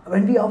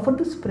when we offer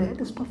this prayer, it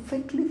is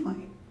perfectly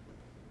fine.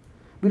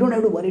 We don't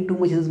have to worry too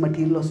much, is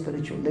material or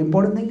spiritual. The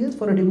important thing is,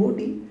 for a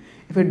devotee,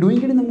 if we're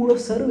doing it in the mood of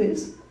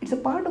service, it's a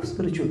part of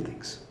spiritual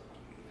things.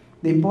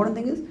 The important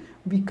thing is,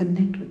 we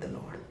connect with the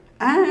Lord.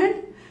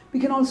 And we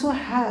can also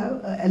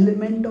have an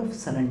element of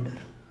surrender.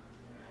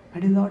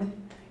 And in Lord,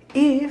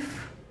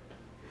 if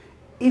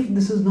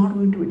this is not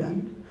going to be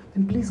done,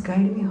 then please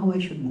guide me how I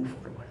should move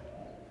forward.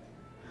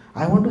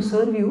 I want to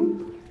serve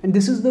you, and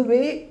this is the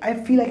way I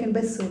feel I can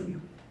best serve you.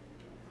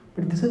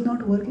 But if this is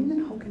not working,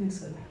 then how can I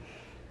serve you?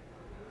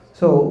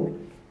 So,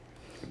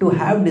 to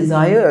have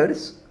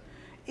desires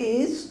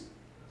is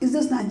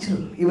just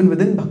natural, even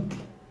within bhakti.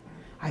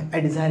 I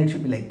desire it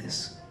should be like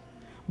this.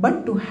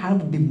 But to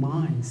have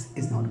demands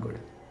is not good.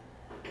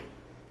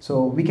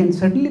 So, we can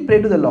certainly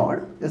pray to the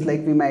Lord, just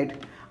like we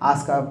might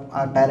ask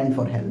our parent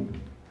for help.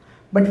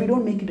 But we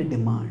don't make it a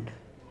demand.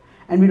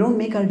 And we don't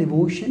make our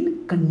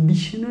devotion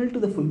conditional to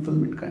the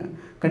fulfillment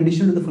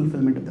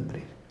of the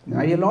prayer.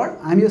 My dear Lord,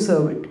 I am your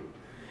servant,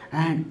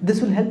 and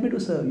this will help me to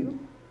serve you.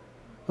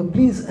 So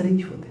please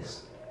arrange for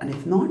this. And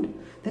if not,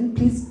 then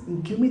please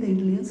give me the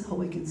intelligence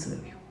how I can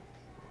serve you.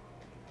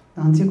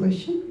 Answer your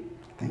question?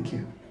 Thank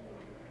you.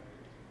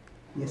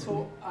 Yes.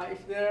 So,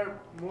 if there are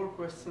more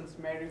questions,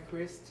 may I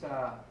request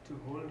to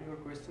hold your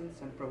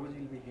questions, and Prabhuji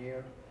will be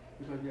here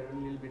because we are a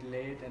little bit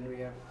late and we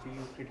have a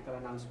few critical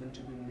announcements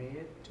to be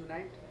made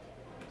tonight.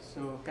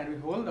 So, can we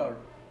hold, or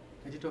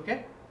is it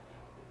okay?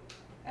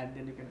 And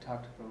then you can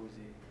talk to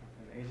Prabhuji.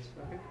 Is it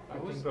okay? I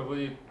think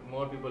Prabhuji,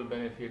 more people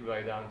benefit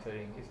by the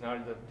answering. It's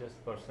not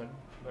just person,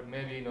 but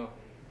maybe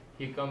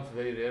he comes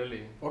very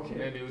rarely. Okay.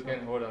 Maybe we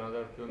can hold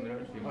another few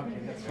minutes. Okay,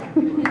 that's fine.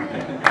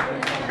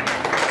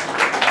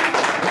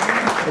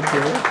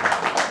 Okay.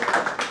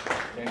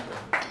 Thank you.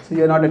 So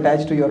you are not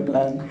attached to your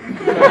plan.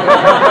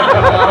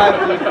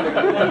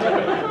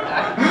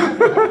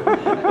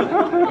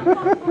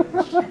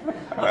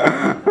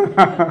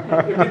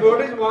 If the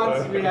devotees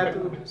wants, we have to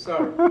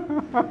serve.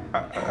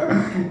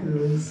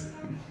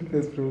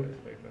 Yes, true.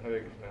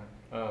 Hare Krishna.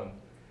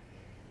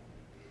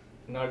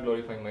 Not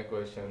glorifying my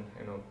question,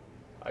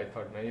 I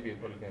thought many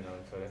people can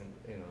answer,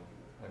 and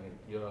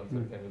your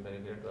answer can be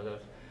benefit to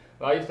others.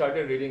 I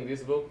started reading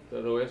this book, the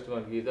lowest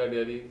one, Gita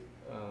daily.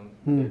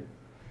 In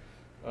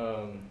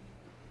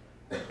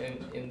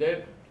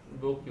that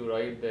book, you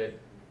write that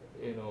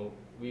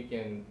we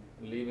can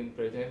live in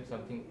present.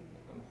 Something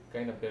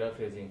kind of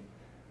paraphrasing.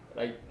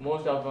 Like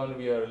most often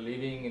we are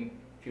living in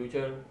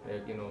future.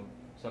 Like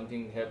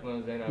something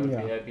happens, then I will be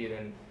happy.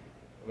 Then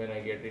when I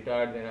get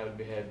retired, then I will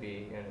be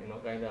happy,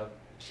 and kind of.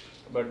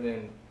 But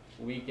then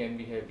we can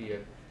be happy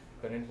at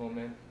current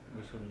moment.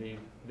 We should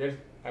live.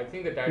 I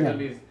think the title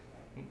is.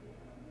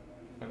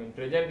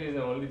 Present is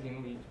the only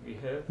thing which we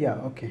have. Yeah,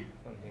 okay.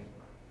 Something.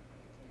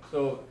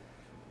 So,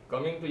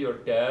 coming to your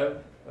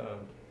tab,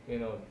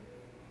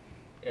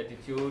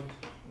 attitude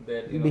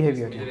that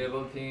behavior, this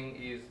miserable thing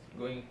is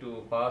going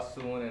to pass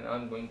soon and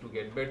I'm going to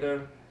get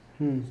better.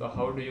 So,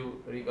 how do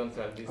you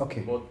reconcile these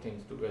both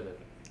things together?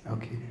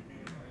 Okay.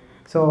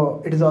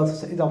 So, it's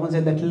often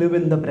said that live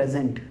in the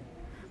present.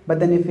 But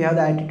then if you have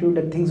the attitude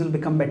that things will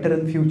become better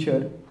in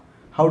future,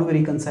 how do we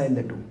reconcile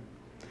the two?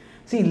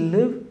 See,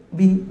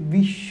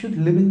 we should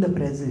live in the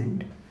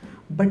present,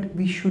 but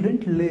we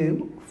shouldn't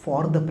live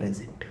for the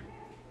present.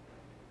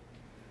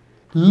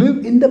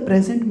 Live in the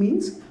present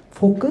means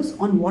focus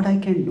on what I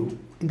can do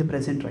in the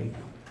present right now.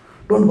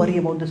 Don't worry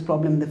about this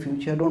problem in the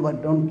future.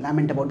 Don't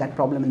lament about that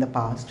problem in the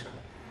past.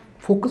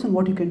 Focus on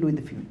what you can do in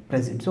the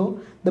present. So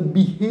the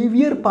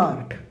behavior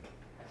part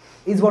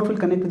is what will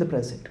connect with the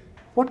present.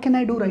 What can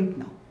I do right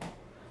now?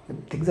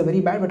 Things are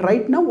very bad, but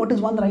right now, what is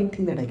one right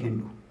thing that I can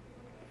do?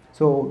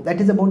 So that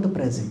is about the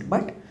present.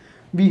 But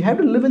we have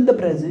to live in the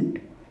present,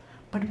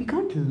 but we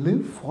can't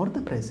live for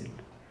the present.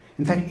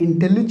 In fact,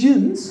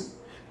 intelligence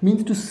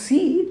means to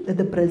see that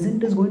the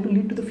present is going to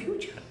lead to the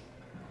future.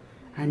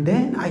 And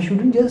then I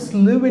shouldn't just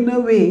live in a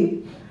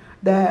way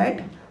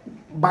that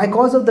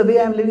because of the way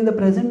I am living in the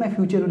present, my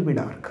future will be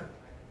dark.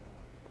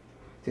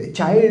 So a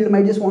child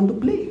might just want to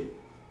play,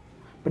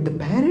 but the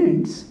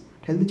parents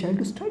tell the child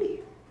to study.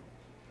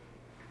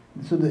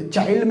 So the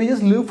child may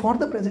just live for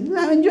the present.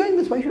 I am enjoying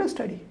this, why should I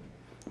study?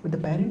 But the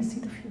parents see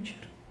the future.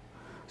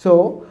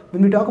 So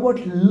when we talk about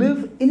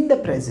live in the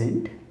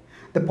present,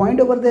 the point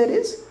over there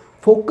is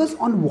focus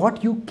on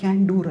what you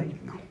can do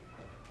right now.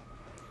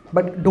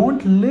 But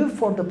don't live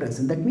for the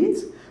present. That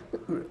means,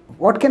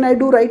 what can I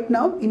do right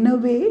now in a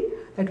way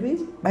by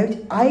which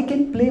I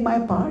can play my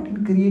part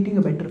in creating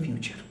a better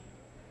future.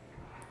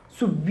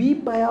 So we,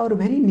 by our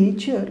very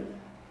nature,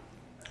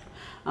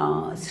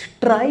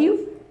 strive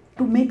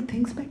to make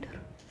things better.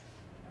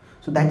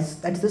 So that's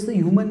just the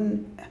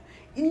human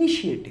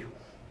initiative.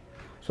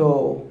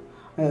 So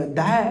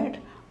that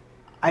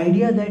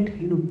idea that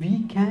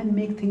we can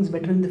make things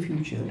better in the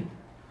future,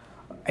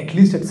 at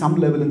least at some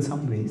level in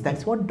some ways,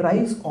 that's what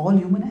drives all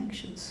human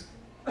actions.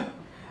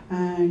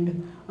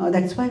 And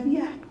that's why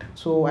we act.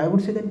 So I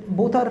would say that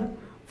both are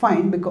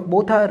fine, because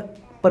both are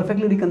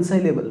perfectly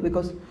reconcilable,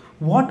 because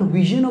what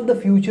vision of the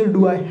future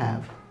do I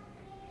have?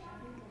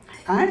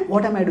 And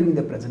what am I doing in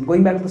the present?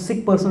 Going back to the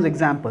sick person's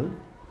example,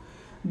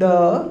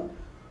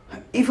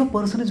 if a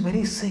person is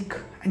very sick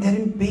and they are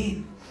in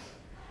pain,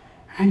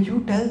 and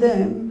you tell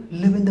them,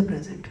 live in the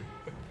present.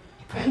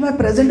 Well, my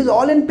present is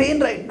all in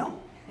pain right now.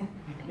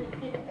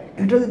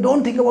 You tell them,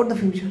 don't think about the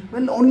future.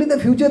 Well, only the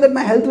future that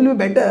my health will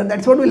be better,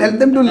 that's what will help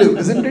them to live,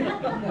 isn't it?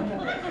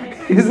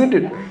 Isn't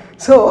it?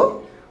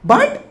 So,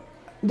 but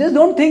just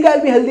don't think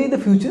I'll be healthy in the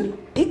future.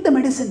 Take the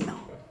medicine now.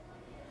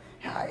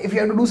 If you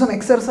have to do some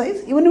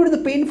exercise, even if it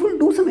is painful,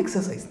 do some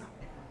exercise now.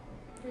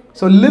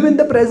 So live in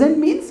the present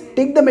means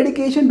take the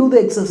medication, do the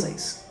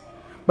exercise.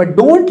 But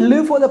don't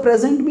live for the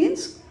present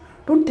means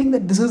don't think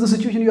that this is the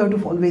situation you have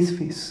to always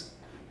face.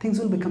 Things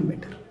will become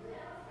better.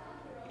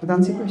 Does that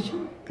answer your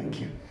question? Thank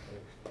you.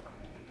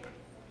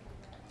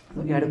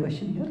 So you had a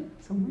question here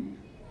somewhere?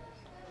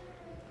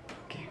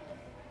 Okay.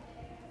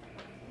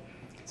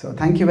 So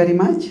thank you very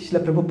much.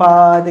 Srila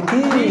Prabhupada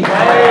ki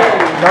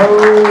jai.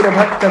 Gaur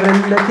Bhakta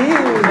Vrinda ki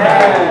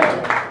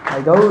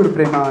jai. Gaur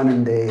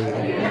Premanande.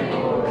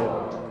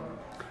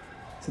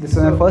 So this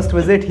was my first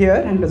visit here,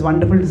 and it was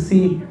wonderful to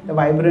see the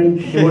vibrant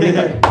devotee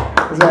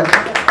as well.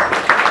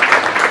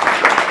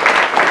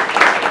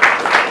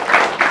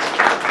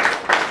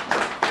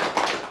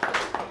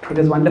 It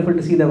was wonderful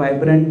to see the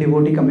vibrant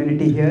devotee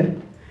community here.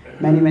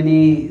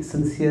 Many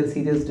sincere,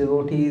 serious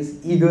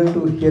devotees eager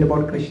to hear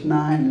about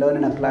Krishna and learn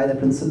and apply the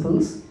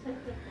principles.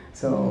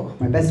 So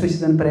my best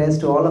wishes and prayers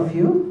to all of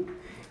you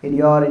in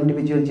your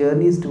individual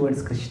journeys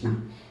towards Krishna.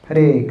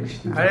 Hare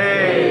Krishna.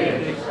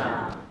 Hare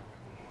Krishna.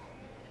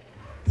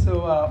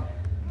 So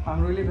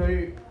I'm really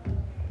very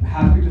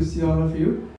happy to see all of you.